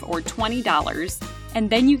 $5, or $20, and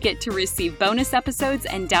then you get to receive bonus episodes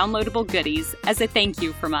and downloadable goodies as a thank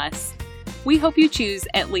you from us. We hope you choose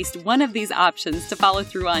at least one of these options to follow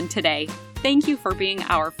through on today. Thank you for being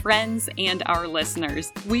our friends and our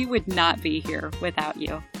listeners. We would not be here without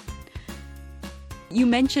you. You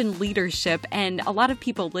mentioned leadership, and a lot of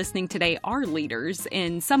people listening today are leaders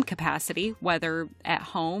in some capacity, whether at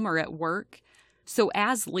home or at work. So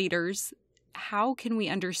as leaders, how can we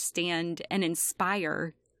understand and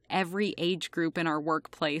inspire every age group in our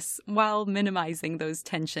workplace while minimizing those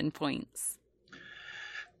tension points?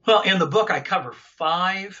 Well, in the book, I cover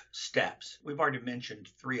 5 steps. We've already mentioned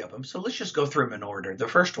 3 of them, so let's just go through them in order. The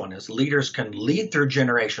first one is leaders can lead through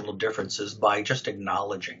generational differences by just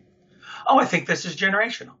acknowledging, oh, I think this is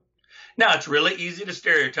generational. Now, it's really easy to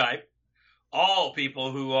stereotype all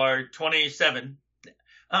people who are 27.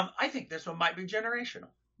 I think this one might be generational.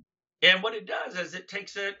 And what it does is it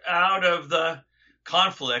takes it out of the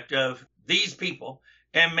conflict of these people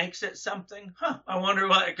and makes it something, I wonder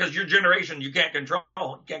what, because your generation you can't control.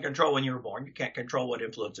 You can't control when you were born. You can't control what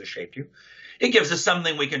influences shaped you. It gives us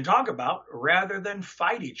something we can talk about rather than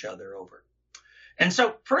fight each other over. And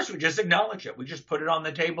so first we just acknowledge it. We just put it on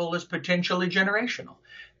the table as potentially generational.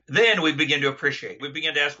 Then we begin to appreciate. We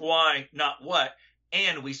begin to ask why, not what,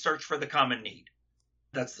 and we search for the common need.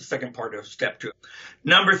 That's the second part of step 2.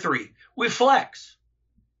 Number 3, we flex.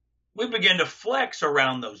 We begin to flex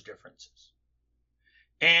around those differences.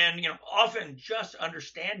 And, often just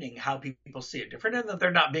understanding how people see it different and that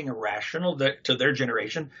they're not being irrational to their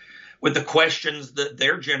generation with the questions that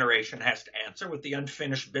their generation has to answer, with the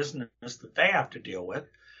unfinished business that they have to deal with,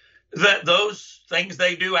 that those things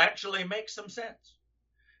they do actually make some sense.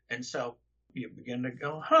 And so you begin to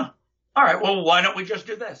go, all right, well, why don't we just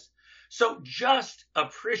do this? So just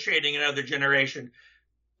appreciating another generation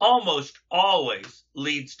almost always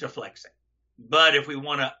leads to flexing. But if we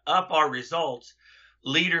want to up our results,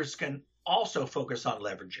 leaders can also focus on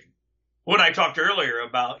leveraging. When I talked earlier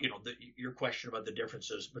about, your question about the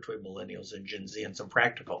differences between millennials and Gen Z and some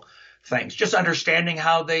practical things, just understanding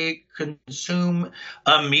how they consume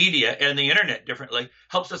media and the internet differently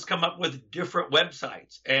helps us come up with different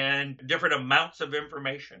websites and different amounts of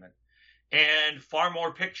information and far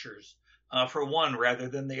more pictures for one rather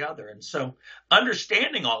than the other. And so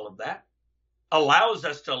understanding all of that allows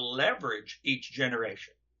us to leverage each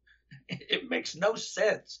generation. It makes no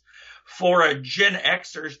sense for a Gen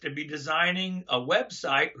Xers to be designing a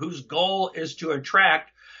website whose goal is to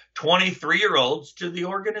attract 23-year-olds to the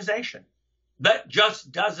organization. That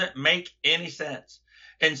just doesn't make any sense.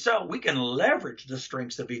 And so we can leverage the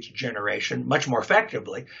strengths of each generation much more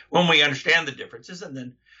effectively when we understand the differences. And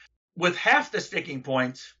then with half the sticking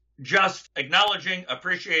points, just acknowledging,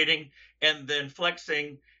 appreciating, and then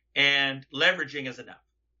flexing and leveraging is enough.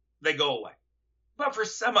 They go away. But for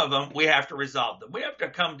some of them, we have to resolve them. We have to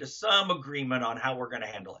come to some agreement on how we're going to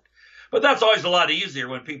handle it. But that's always a lot easier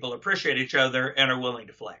when people appreciate each other and are willing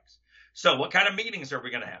to flex. So what kind of meetings are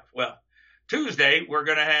we going to have? Well, Tuesday, we're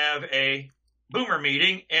going to have a boomer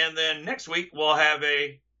meeting. And then next week, we'll have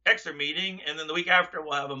a Xer meeting. And then the week after,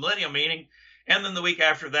 we'll have a millennial meeting. And then the week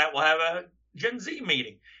after that, we'll have a Gen Z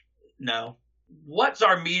meeting. No. What's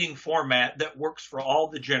our meeting format that works for all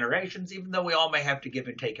the generations, even though we all may have to give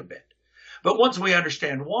and take a bit? But once we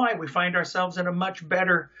understand why, we find ourselves in a much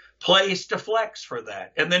better place to flex for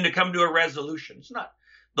that and then to come to a resolution. It's not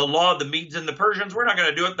the law of the Medes and the Persians. We're not going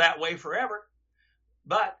to do it that way forever,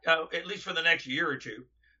 but at least for the next year or two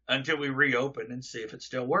until we reopen and see if it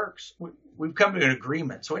still works. We've come to an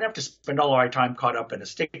agreement, so we don't have to spend all our time caught up in a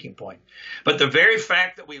sticking point. But the very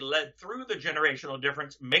fact that we led through the generational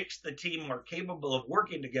difference makes the team more capable of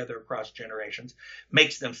working together across generations,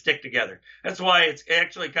 makes them stick together. That's why it's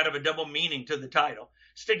actually kind of a double meaning to the title.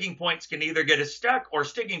 Sticking points can either get us stuck, or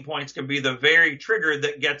sticking points can be the very trigger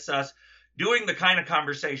that gets us doing the kind of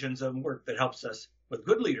conversations and work that helps us, with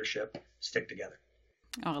good leadership, stick together.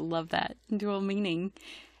 Oh, I love that dual meaning.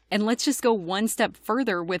 And let's just go one step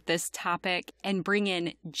further with this topic and bring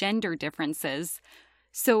in gender differences.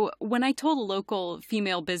 So when I told a local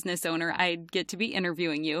female business owner I'd get to be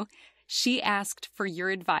interviewing you, she asked for your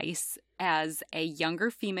advice as a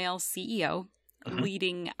younger female CEO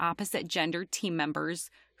leading opposite gender team members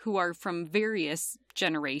who are from various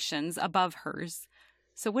generations above hers.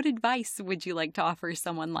 So what advice would you like to offer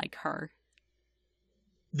someone like her?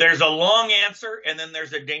 There's a long answer, and then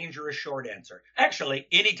there's a dangerous short answer. Actually,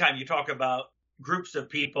 anytime you talk about groups of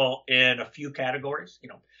people in a few categories,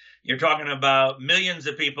 you're talking about millions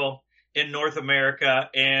of people in North America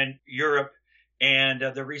and Europe, and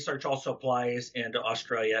the research also applies into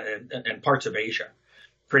Australia and parts of Asia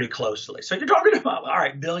pretty closely. So you're talking about, all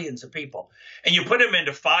right, billions of people, and you put them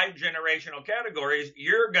into 5 generational categories,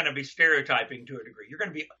 you're going to be stereotyping to a degree. You're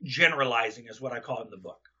going to be generalizing, is what I call in the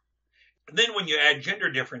book. Then when you add gender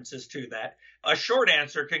differences to that, a short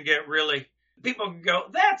answer can get really, people can go,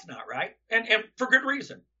 that's not right. And for good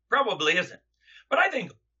reason, probably isn't. But I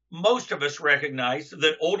think most of us recognize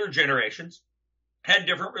that older generations had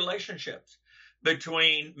different relationships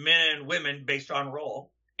between men and women based on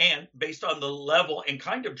role and based on the level and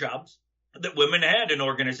kind of jobs that women had in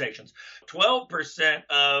organizations. 12%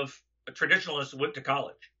 of traditionalists went to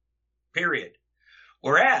college, period.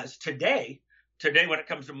 Whereas today, when it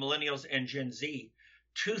comes to millennials and Gen Z,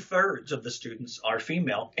 2/3 of the students are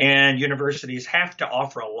female, and universities have to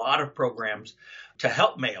offer a lot of programs to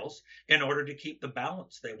help males in order to keep the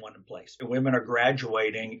balance they want in place. Women are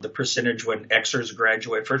graduating, the percentage when Xers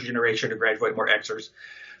graduate, first generation to graduate more Xers,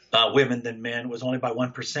 women than men, was only by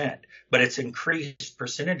 1%, but it's increased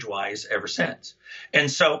percentage-wise ever since.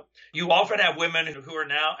 And so you often have women who are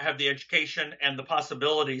now have the education and the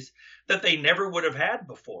possibilities that they never would have had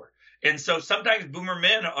before. And so sometimes boomer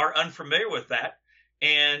men are unfamiliar with that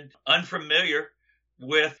and unfamiliar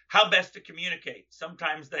with how best to communicate.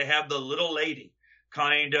 Sometimes they have the little lady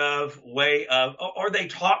kind of way of, or they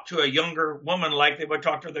talk to a younger woman like they would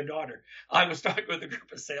talk to their daughter. I was talking with a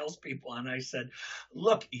group of salespeople and I said,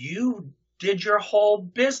 look, you did your whole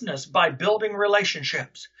business by building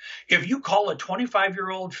relationships. If you call a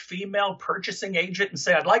 25-year-old female purchasing agent and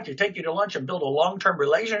say, I'd like to take you to lunch and build a long-term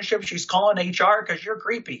relationship, she's calling HR because you're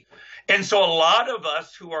creepy. And so a lot of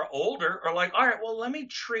us who are older are like, all right, well, let me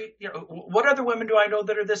treat, what other women do I know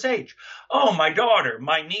that are this age? Oh, my daughter,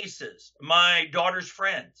 my nieces, my daughter's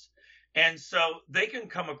friends. And so they can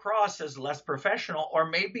come across as less professional or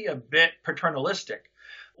maybe a bit paternalistic.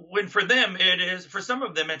 When for them, for some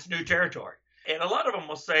of them, it's new territory. And a lot of them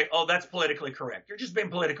will say, oh, that's politically correct. You're just being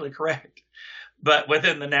politically correct. But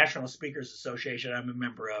within the National Speakers Association I'm a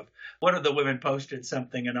member of, one of the women posted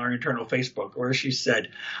something in our internal Facebook where she said,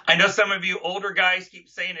 I know some of you older guys keep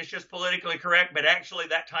saying it's just politically correct, but actually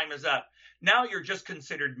that time is up. Now you're just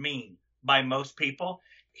considered mean by most people.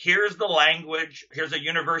 Here's the language. Here's a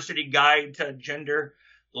university guide to gender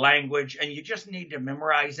language, and you just need to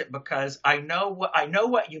memorize it because I know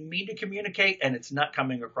what you mean to communicate, and it's not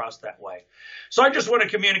coming across that way. So I just want to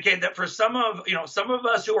communicate that for some of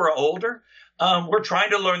us who are older, we're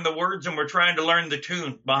trying to learn the words and we're trying to learn the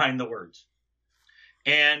tune behind the words,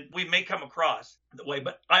 and we may come across that way.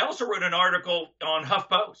 But I also wrote an article on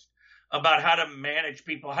HuffPost about how to manage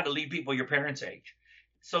people, how to lead people your parents' age.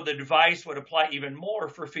 So the advice would apply even more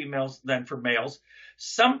for females than for males.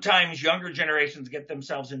 Sometimes younger generations get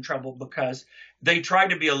themselves in trouble because they try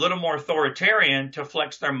to be a little more authoritarian to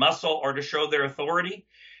flex their muscle or to show their authority.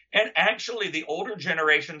 And actually, the older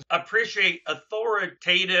generations appreciate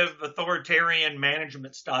authoritarian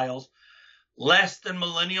management styles less than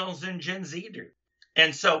millennials and Gen Z do.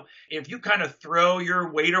 And so if you kind of throw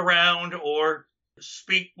your weight around or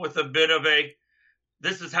speak with a bit of a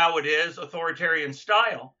this is how it is, authoritarian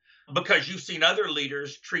style, because you've seen other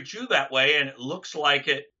leaders treat you that way and it looks like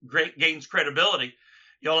it gains credibility,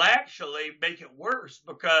 you'll actually make it worse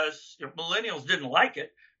because millennials didn't like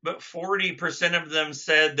it, but 40% of them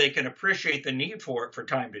said they can appreciate the need for it from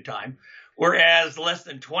time to time, whereas less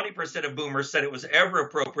than 20% of boomers said it was ever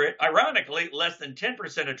appropriate. Ironically, less than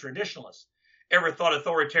 10% of traditionalists ever thought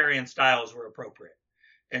authoritarian styles were appropriate.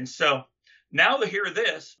 And so now to hear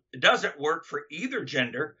this, it doesn't work for either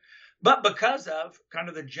gender, but because of kind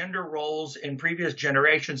of the gender roles in previous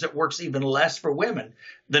generations, it works even less for women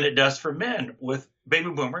than it does for men with baby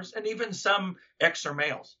boomers and even some Xer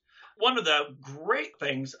males. One of the great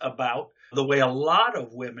things about the way a lot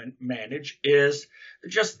of women manage is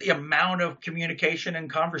just the amount of communication and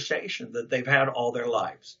conversation that they've had all their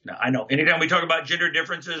lives. Now, I know anytime we talk about gender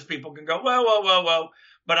differences, people can go, whoa,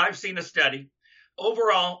 but I've seen a study.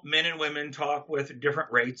 Overall, men and women talk with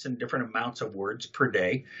different rates and different amounts of words per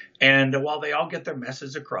day. And while they all get their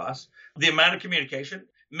message across, the amount of communication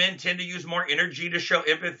Men tend to use more energy to show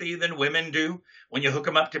empathy than women do when you hook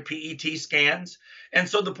them up to PET scans. And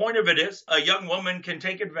so the point of it is a young woman can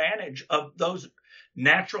take advantage of those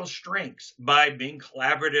natural strengths by being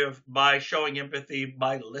collaborative, by showing empathy,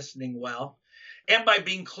 by listening well, and by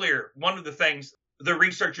being clear. One of the things the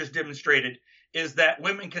research has demonstrated is that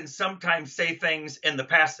women can sometimes say things in the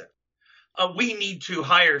passive. We need to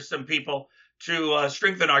hire some people to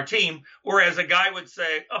strengthen our team, whereas a guy would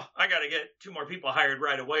say, oh, I got to get 2 more people hired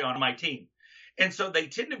right away on my team. And so they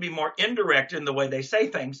tend to be more indirect in the way they say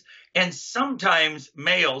things, and sometimes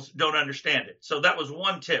males don't understand it. So that was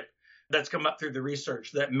one tip that's come up through the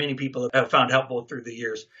research that many people have found helpful through the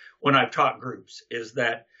years when I've taught groups, is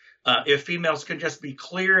that if females can just be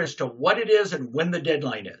clear as to what it is and when the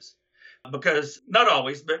deadline is, because not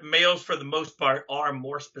always, but males for the most part are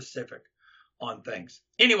more specific on things.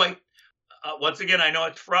 Anyway, once again, I know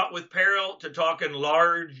it's fraught with peril to talk in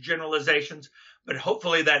large generalizations, but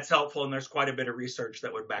hopefully that's helpful, and there's quite a bit of research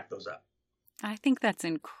that would back those up. I think that's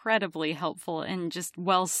incredibly helpful and just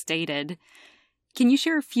well stated. Can you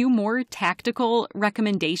share a few more tactical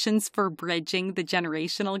recommendations for bridging the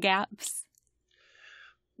generational gaps?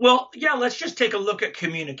 Well, yeah, let's just take a look at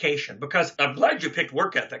communication, because I'm glad you picked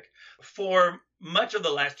work ethic. For much of the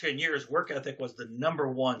last 10 years, work ethic was the number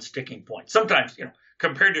one sticking point. Sometimes,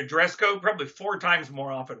 compared to dress code, probably 4 times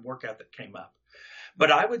more often work ethic came up.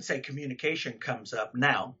 But I would say communication comes up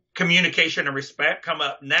now. Communication and respect come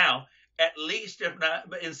up now, at least, if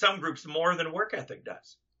not in some groups, more than work ethic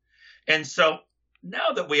does. And so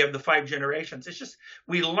now that we have the 5 generations, it's just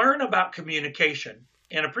we learn about communication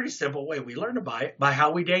in a pretty simple way. We learn about it by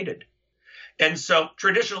how we dated. And so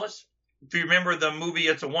traditionalists, if you remember the movie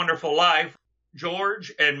It's a Wonderful Life,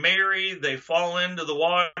 George and Mary, they fall into the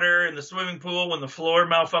water in the swimming pool when the floor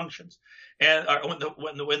malfunctions. And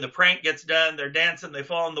when the prank gets done, they're dancing, they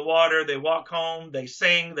fall in the water, they walk home, they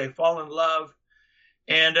sing, they fall in love.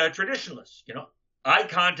 And traditionalists, eye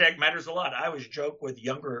contact matters a lot. I always joke with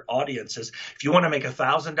younger audiences, if you want to make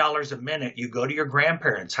 $1,000 a minute, you go to your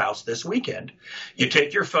grandparents' house this weekend, you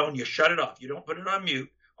take your phone, you shut it off. You don't put it on mute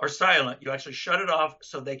or silent. You actually shut it off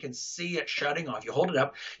so they can see it shutting off. You hold it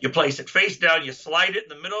up, you place it face down, you slide it in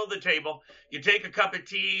the middle of the table, you take a cup of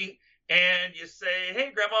tea, and you say,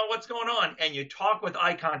 hey, Grandma, what's going on? And you talk with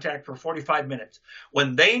eye contact for 45 minutes.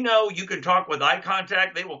 When they know you can talk with eye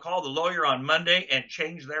contact, they will call the lawyer on Monday and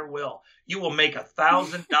change their will. You will make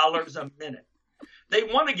 $1,000 a minute. They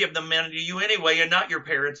want to give the money to you anyway and not your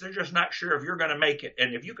parents. They're just not sure if you're going to make it.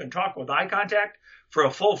 And if you can talk with eye contact for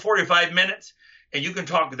a full 45 minutes and you can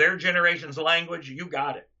talk their generation's language, you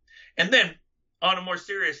got it. And then on a more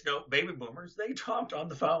serious note, baby boomers, they talked on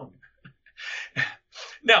the phone.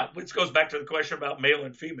 Now, which goes back to the question about male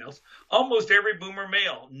and females. Almost every boomer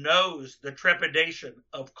male knows the trepidation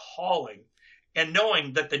of calling and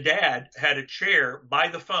knowing that the dad had a chair by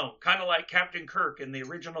the phone, kind of like Captain Kirk in the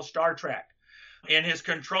original Star Trek, in his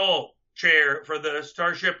control chair for the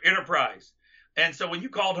Starship Enterprise. And so when you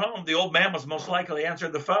called home, the old man was most likely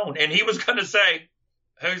answering the phone, and he was going to say,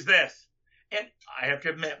 who's this? And I have to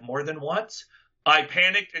admit, more than once, I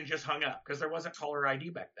panicked and just hung up because there wasn't caller ID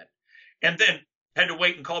back then. And then had to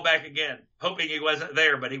wait and call back again, hoping he wasn't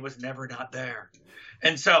there, but he was never not there.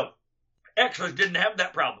 And so Xers didn't have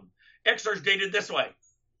that problem. Xers dated this way.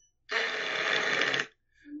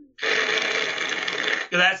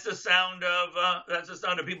 That's the sound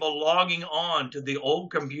of people logging on to the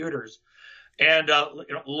old computers and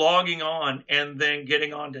logging on and then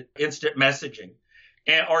getting on to instant messaging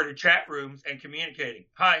or to chat rooms and communicating.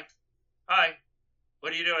 Hi,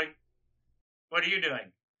 what are you doing? What are you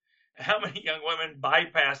doing? How many young women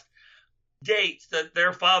bypassed dates that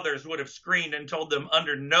their fathers would have screened and told them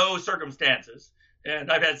under no circumstances?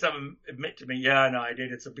 And I've had some admit to me, yeah, no, I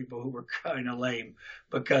dated some people who were kind of lame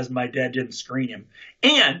because my dad didn't screen him.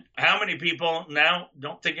 And how many people now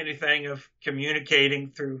don't think anything of communicating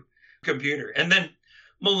through computer? And then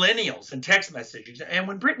millennials and text messages. And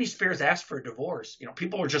when Britney Spears asked for a divorce,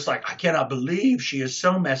 people were just like, I cannot believe she is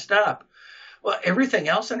so messed up. Well, everything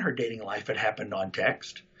else in her dating life had happened on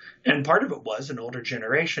text. And part of it was an older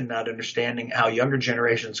generation not understanding how younger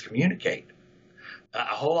generations communicate. A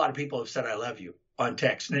whole lot of people have said, I love you on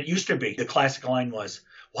text. And it used to be, the classic line was,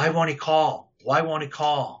 why won't he call? Why won't he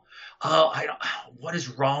call? What is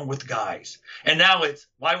wrong with guys? And now it's,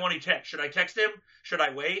 why won't he text? Should I text him? Should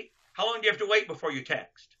I wait? How long do you have to wait before you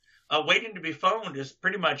text? Waiting to be phoned is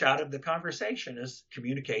pretty much out of the conversation as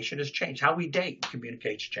communication has changed. How we date and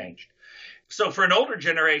communicate's changed. So for an older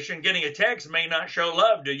generation, getting a text may not show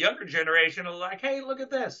love. To a younger generation, it's like, hey, look at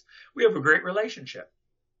this. We have a great relationship.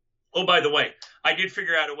 Oh, by the way, I did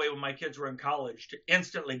figure out a way when my kids were in college to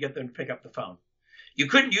instantly get them to pick up the phone. You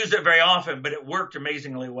couldn't use it very often, but it worked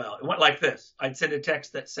amazingly well. It went like this. I'd send a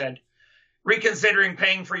text that said, reconsidering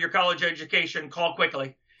paying for your college education, call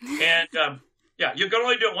quickly. And yeah, you can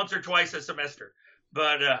only do it once or twice a semester.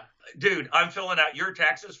 But dude, I'm filling out your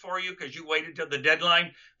taxes for you because you waited till the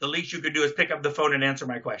deadline. The least you could do is pick up the phone and answer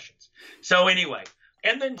my questions. So anyway,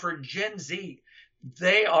 and then for Gen Z,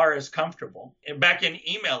 they are as comfortable, and back in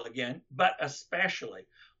email again, but especially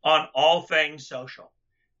on all things social.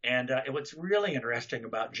 And what's really interesting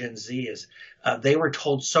about Gen Z is they were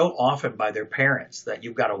told so often by their parents that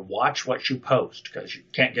you've got to watch what you post because you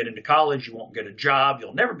can't get into college, you won't get a job,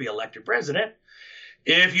 you'll never be elected president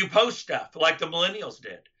if you post stuff like the millennials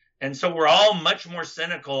did. And so we're all much more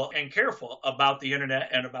cynical and careful about the internet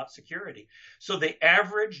and about security. So the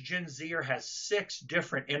average Gen Zer has 6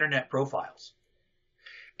 different internet profiles.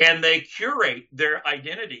 And they curate their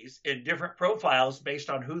identities in different profiles based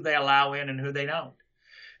on who they allow in and who they don't.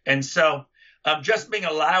 And so just being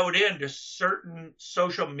allowed into certain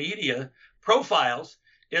social media profiles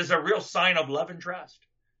is a real sign of love and trust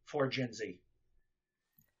for Gen Z.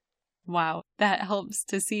 Wow, that helps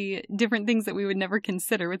to see different things that we would never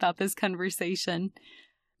consider without this conversation.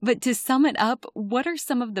 But to sum it up, what are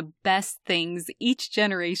some of the best things each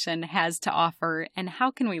generation has to offer, and how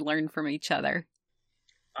can we learn from each other?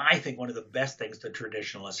 I think one of the best things the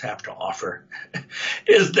traditionalists have to offer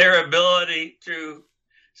is their ability to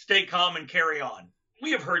stay calm and carry on.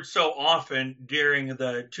 We have heard so often during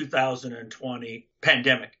the 2020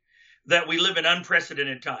 pandemic that we live in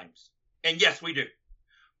unprecedented times. And yes, we do.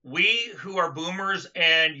 We who are boomers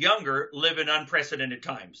and younger live in unprecedented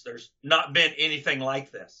times. There's not been anything like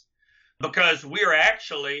this because we are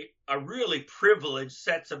actually a really privileged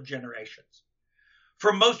sets of generations.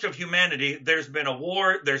 For most of humanity, there's been a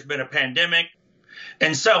war, there's been a pandemic.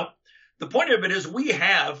 And so the point of it is we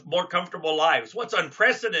have more comfortable lives. What's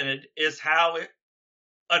unprecedented is how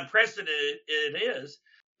unprecedented it is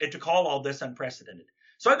and to call all this unprecedented.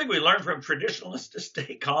 So I think we learn from traditionalists to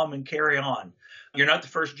stay calm and carry on. You're not the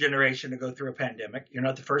first generation to go through a pandemic. You're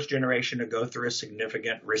not the first generation to go through a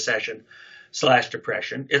significant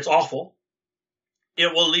recession/depression. It's awful.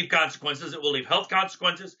 It will leave consequences. It will leave health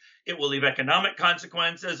consequences. It will leave economic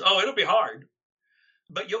consequences. Oh, it'll be hard,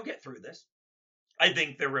 but you'll get through this. I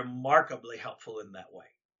think they're remarkably helpful in that way.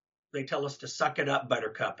 They tell us to suck it up,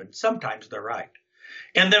 buttercup, and sometimes they're right.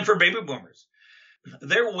 And then for baby boomers,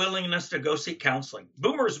 their willingness to go seek counseling.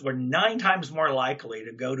 Boomers were 9 times more likely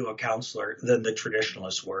to go to a counselor than the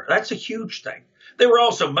traditionalists were. That's a huge thing. They were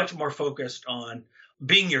also much more focused on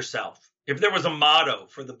being yourself. If there was a motto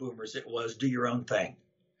for the boomers, it was do your own thing.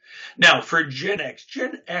 Now, for Gen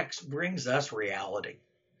X brings us reality.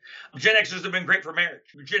 Gen Xers have been great for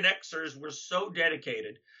marriage. Gen Xers were so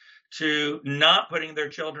dedicated to not putting their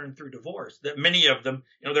children through divorce that many of them,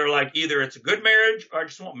 they're like, either it's a good marriage or I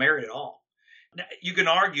just won't marry at all. Now, you can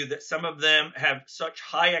argue that some of them have such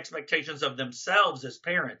high expectations of themselves as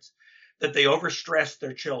parents that they overstress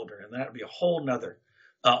their children, and that would be a whole nother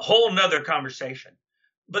conversation.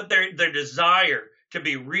 But their desire to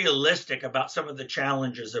be realistic about some of the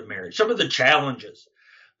challenges of marriage, some of the challenges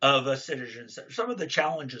of citizenship, some of the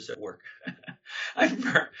challenges at work. I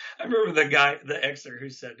remember the Xer who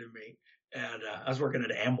said to me, and I was working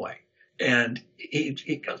at Amway, and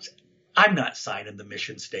he goes, I'm not signing the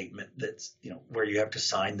mission statement that's, where you have to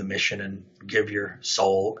sign the mission and give your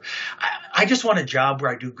soul. I just want a job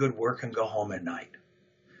where I do good work and go home at night.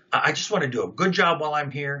 I just want to do a good job while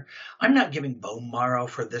I'm here. I'm not giving bone marrow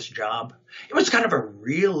for this job. It was kind of a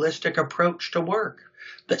realistic approach to work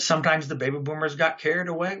that sometimes the baby boomers got carried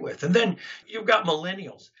away with. And then you've got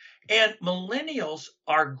millennials. And millennials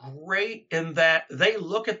are great in that they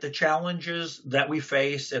look at the challenges that we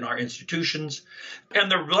face in our institutions.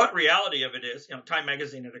 And the reality of it is, Time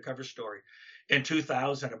Magazine had a cover story in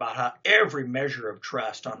 2000 about how every measure of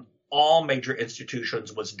trust on all major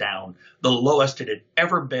institutions was down, the lowest it had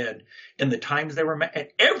ever been in the times they were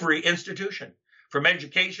at every institution, from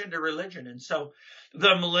education to religion. And so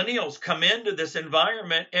the millennials come into this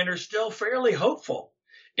environment and are still fairly hopeful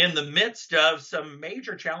in the midst of some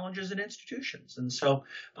major challenges in institutions. And so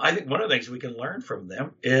I think one of the things we can learn from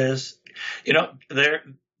them is, their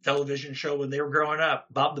television show when they were growing up,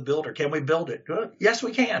 Bob the Builder, can we build it? Yes,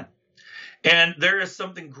 we can. And there is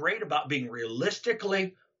something great about being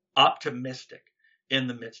realistically optimistic in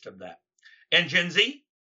the midst of that. And Gen Z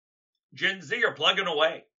are plugging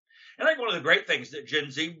away. And I think one of the great things that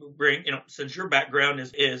Gen Z bring, since your background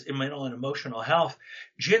is in mental and emotional health,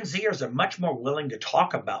 Gen Zers are much more willing to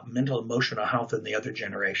talk about mental and emotional health than the other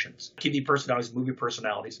generations. TV personalities, movie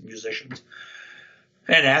personalities, musicians,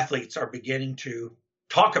 and athletes are beginning to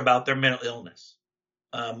talk about their mental illness.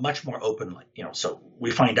 much more openly. So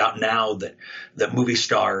we find out now that movie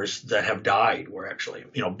stars that have died were actually,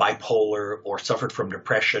 bipolar or suffered from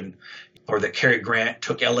depression, or that Cary Grant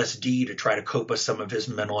took LSD to try to cope with some of his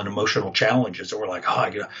mental and emotional challenges. And we're like,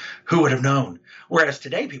 who would have known? Whereas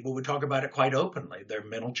today people would talk about it quite openly, their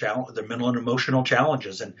mental and emotional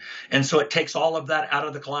challenges. And so it takes all of that out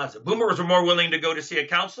of the closet. Boomers are more willing to go to see a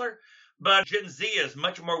counselor, but Gen Z is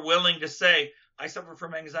much more willing to say, I suffer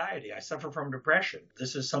from anxiety. I suffer from depression.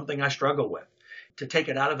 This is something I struggle with. To take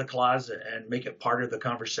it out of the closet and make it part of the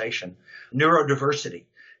conversation. Neurodiversity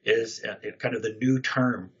is kind of the new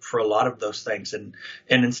term for a lot of those things. And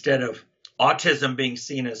instead of autism being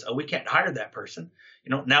seen as, we can't hire that person,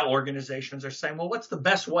 now organizations are saying, well, what's the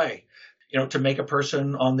best way, to make a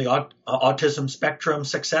person on the autism spectrum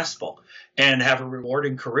successful and have a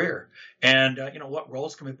rewarding career? And, what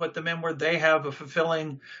roles can we put them in where they have a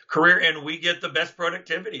fulfilling career and we get the best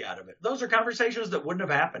productivity out of it? Those are conversations that wouldn't have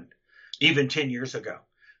happened even 10 years ago,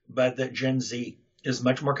 but that Gen Z is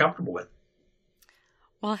much more comfortable with.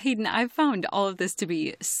 Well, Haydn, I've found all of this to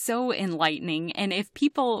be so enlightening. And if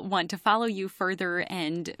people want to follow you further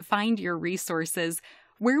and find your resources,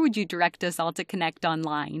 where would you direct us all to connect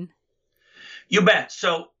online? You bet.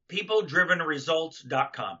 So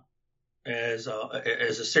peopledrivenresults.com is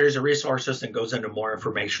a series of resources and goes into more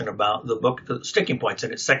information about the book, The Sticking Points,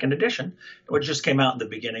 in its second edition, which just came out in the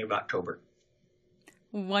beginning of October.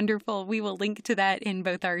 Wonderful. We will link to that in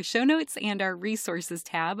both our show notes and our resources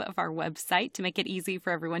tab of our website to make it easy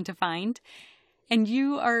for everyone to find. And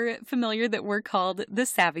you are familiar that we're called the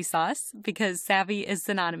Savvy Sauce because savvy is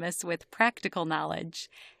synonymous with practical knowledge.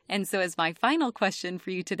 And so as my final question for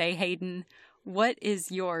you today, Haydn, what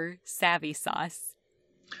is your Savvy Sauce?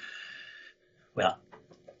 Well,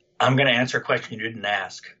 I'm going to answer a question you didn't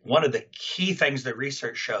ask. One of the key things the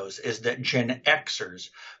research shows is that Gen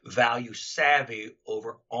Xers value savvy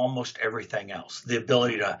over almost everything else, the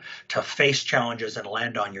ability to face challenges and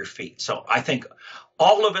land on your feet. So I think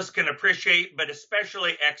all of us can appreciate, but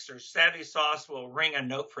especially Xers, Savvy Sauce will ring a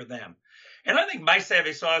note for them. And I think my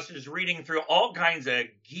Savvy Sauce is reading through all kinds of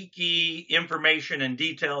geeky information and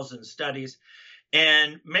details and studies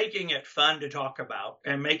and making it fun to talk about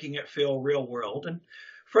and making it feel real world. And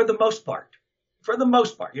for the most part,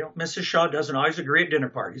 Mrs. Shaw doesn't always agree at dinner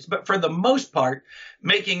parties, but for the most part,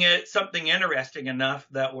 making it something interesting enough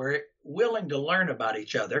that we're willing to learn about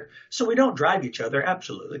each other so we don't drive each other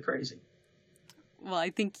absolutely crazy. Well, I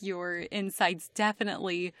think your insights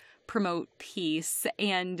definitely promote peace.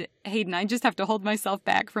 And Haydn, I just have to hold myself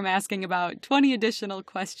back from asking about 20 additional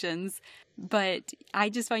questions, but I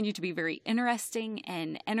just find you to be very interesting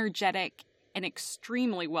and energetic and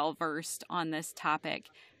extremely well-versed on this topic.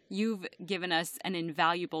 You've given us an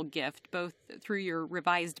invaluable gift, both through your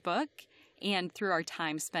revised book and through our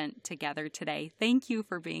time spent together today. Thank you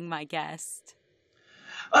for being my guest.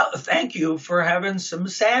 Well, thank you for having some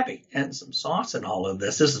savvy and some sauce in all of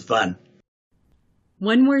this. This is fun.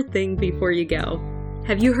 One more thing before you go.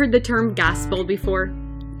 Have you heard the term gospel before?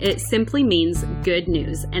 It simply means good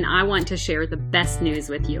news, and I want to share the best news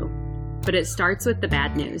with you. But it starts with the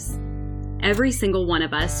bad news. Every single one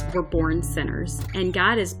of us were born sinners, and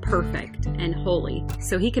God is perfect and holy,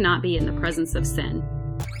 so he cannot be in the presence of sin.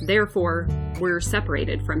 Therefore, we're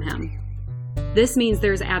separated from him. This means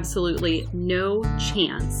there's absolutely no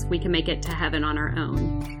chance we can make it to heaven on our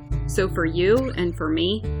own. So for you and for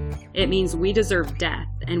me, it means we deserve death,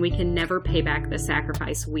 and we can never pay back the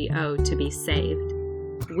sacrifice we owe to be saved.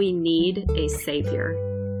 We need a Savior.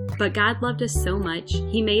 But God loved us so much,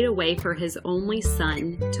 he made a way for his only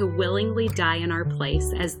Son to willingly die in our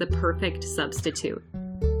place as the perfect substitute.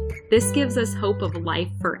 This gives us hope of life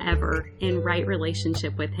forever in right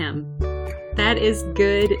relationship with him. That is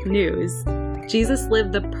good news. Jesus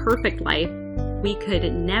lived the perfect life we could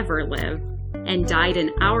never live and died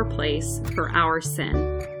in our place for our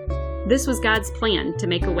sin. This was God's plan to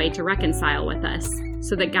make a way to reconcile with us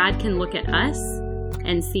so that God can look at us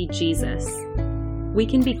and see Jesus. We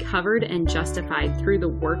can be covered and justified through the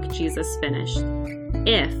work Jesus finished,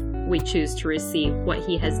 if we choose to receive what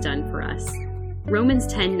he has done for us. Romans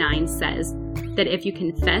 10:9 says that if you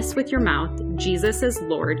confess with your mouth Jesus is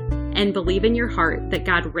Lord and believe in your heart that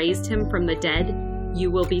God raised him from the dead, you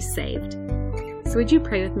will be saved. So would you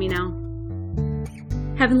pray with me now?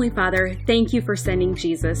 Heavenly Father, thank you for sending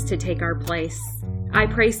Jesus to take our place. I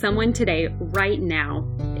pray someone today, right now,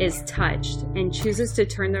 is touched and chooses to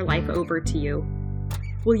turn their life over to you.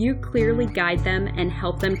 Will you clearly guide them and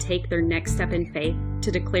help them take their next step in faith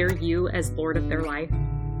to declare you as Lord of their life?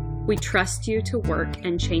 We trust you to work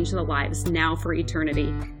and change the lives now for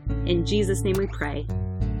eternity. In Jesus' name we pray.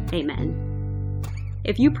 Amen.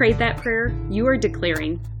 If you prayed that prayer, you are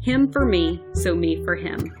declaring, Him for me, so me for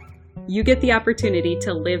Him. You get the opportunity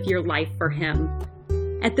to live your life for Him.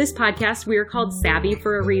 At this podcast, we are called Savvy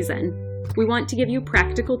for a reason. We want to give you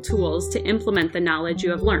practical tools to implement the knowledge you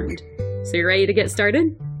have learned. So you ready to get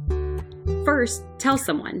started? First, tell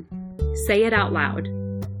someone. Say it out loud.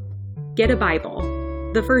 Get a Bible.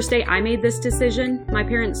 The first day I made this decision, my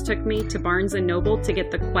parents took me to Barnes & Noble to get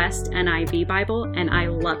the Quest NIV Bible, and I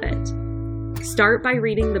love it. Start by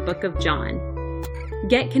reading the book of John.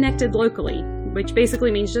 Get connected locally, which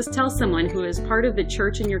basically means just tell someone who is part of the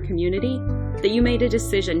church in your community that you made a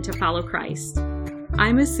decision to follow Christ.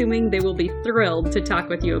 I'm assuming they will be thrilled to talk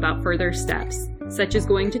with you about further steps, such as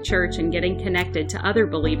going to church and getting connected to other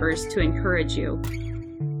believers to encourage you.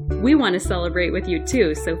 We want to celebrate with you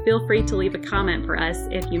too, so feel free to leave a comment for us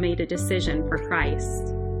if you made a decision for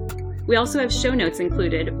Christ. We also have show notes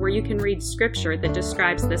included where you can read scripture that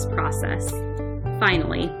describes this process.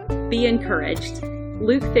 Finally, be encouraged.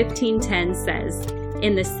 Luke 15:10 says,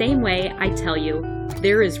 "In the same way, I tell you,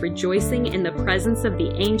 there is rejoicing in the presence of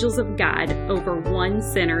the angels of God over one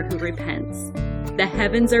sinner who repents." The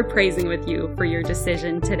heavens are praising with you for your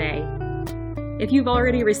decision today. If you've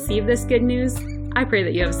already received this good news, I pray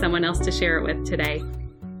that you have someone else to share it with today.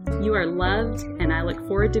 You are loved, and I look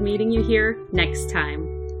forward to meeting you here next time.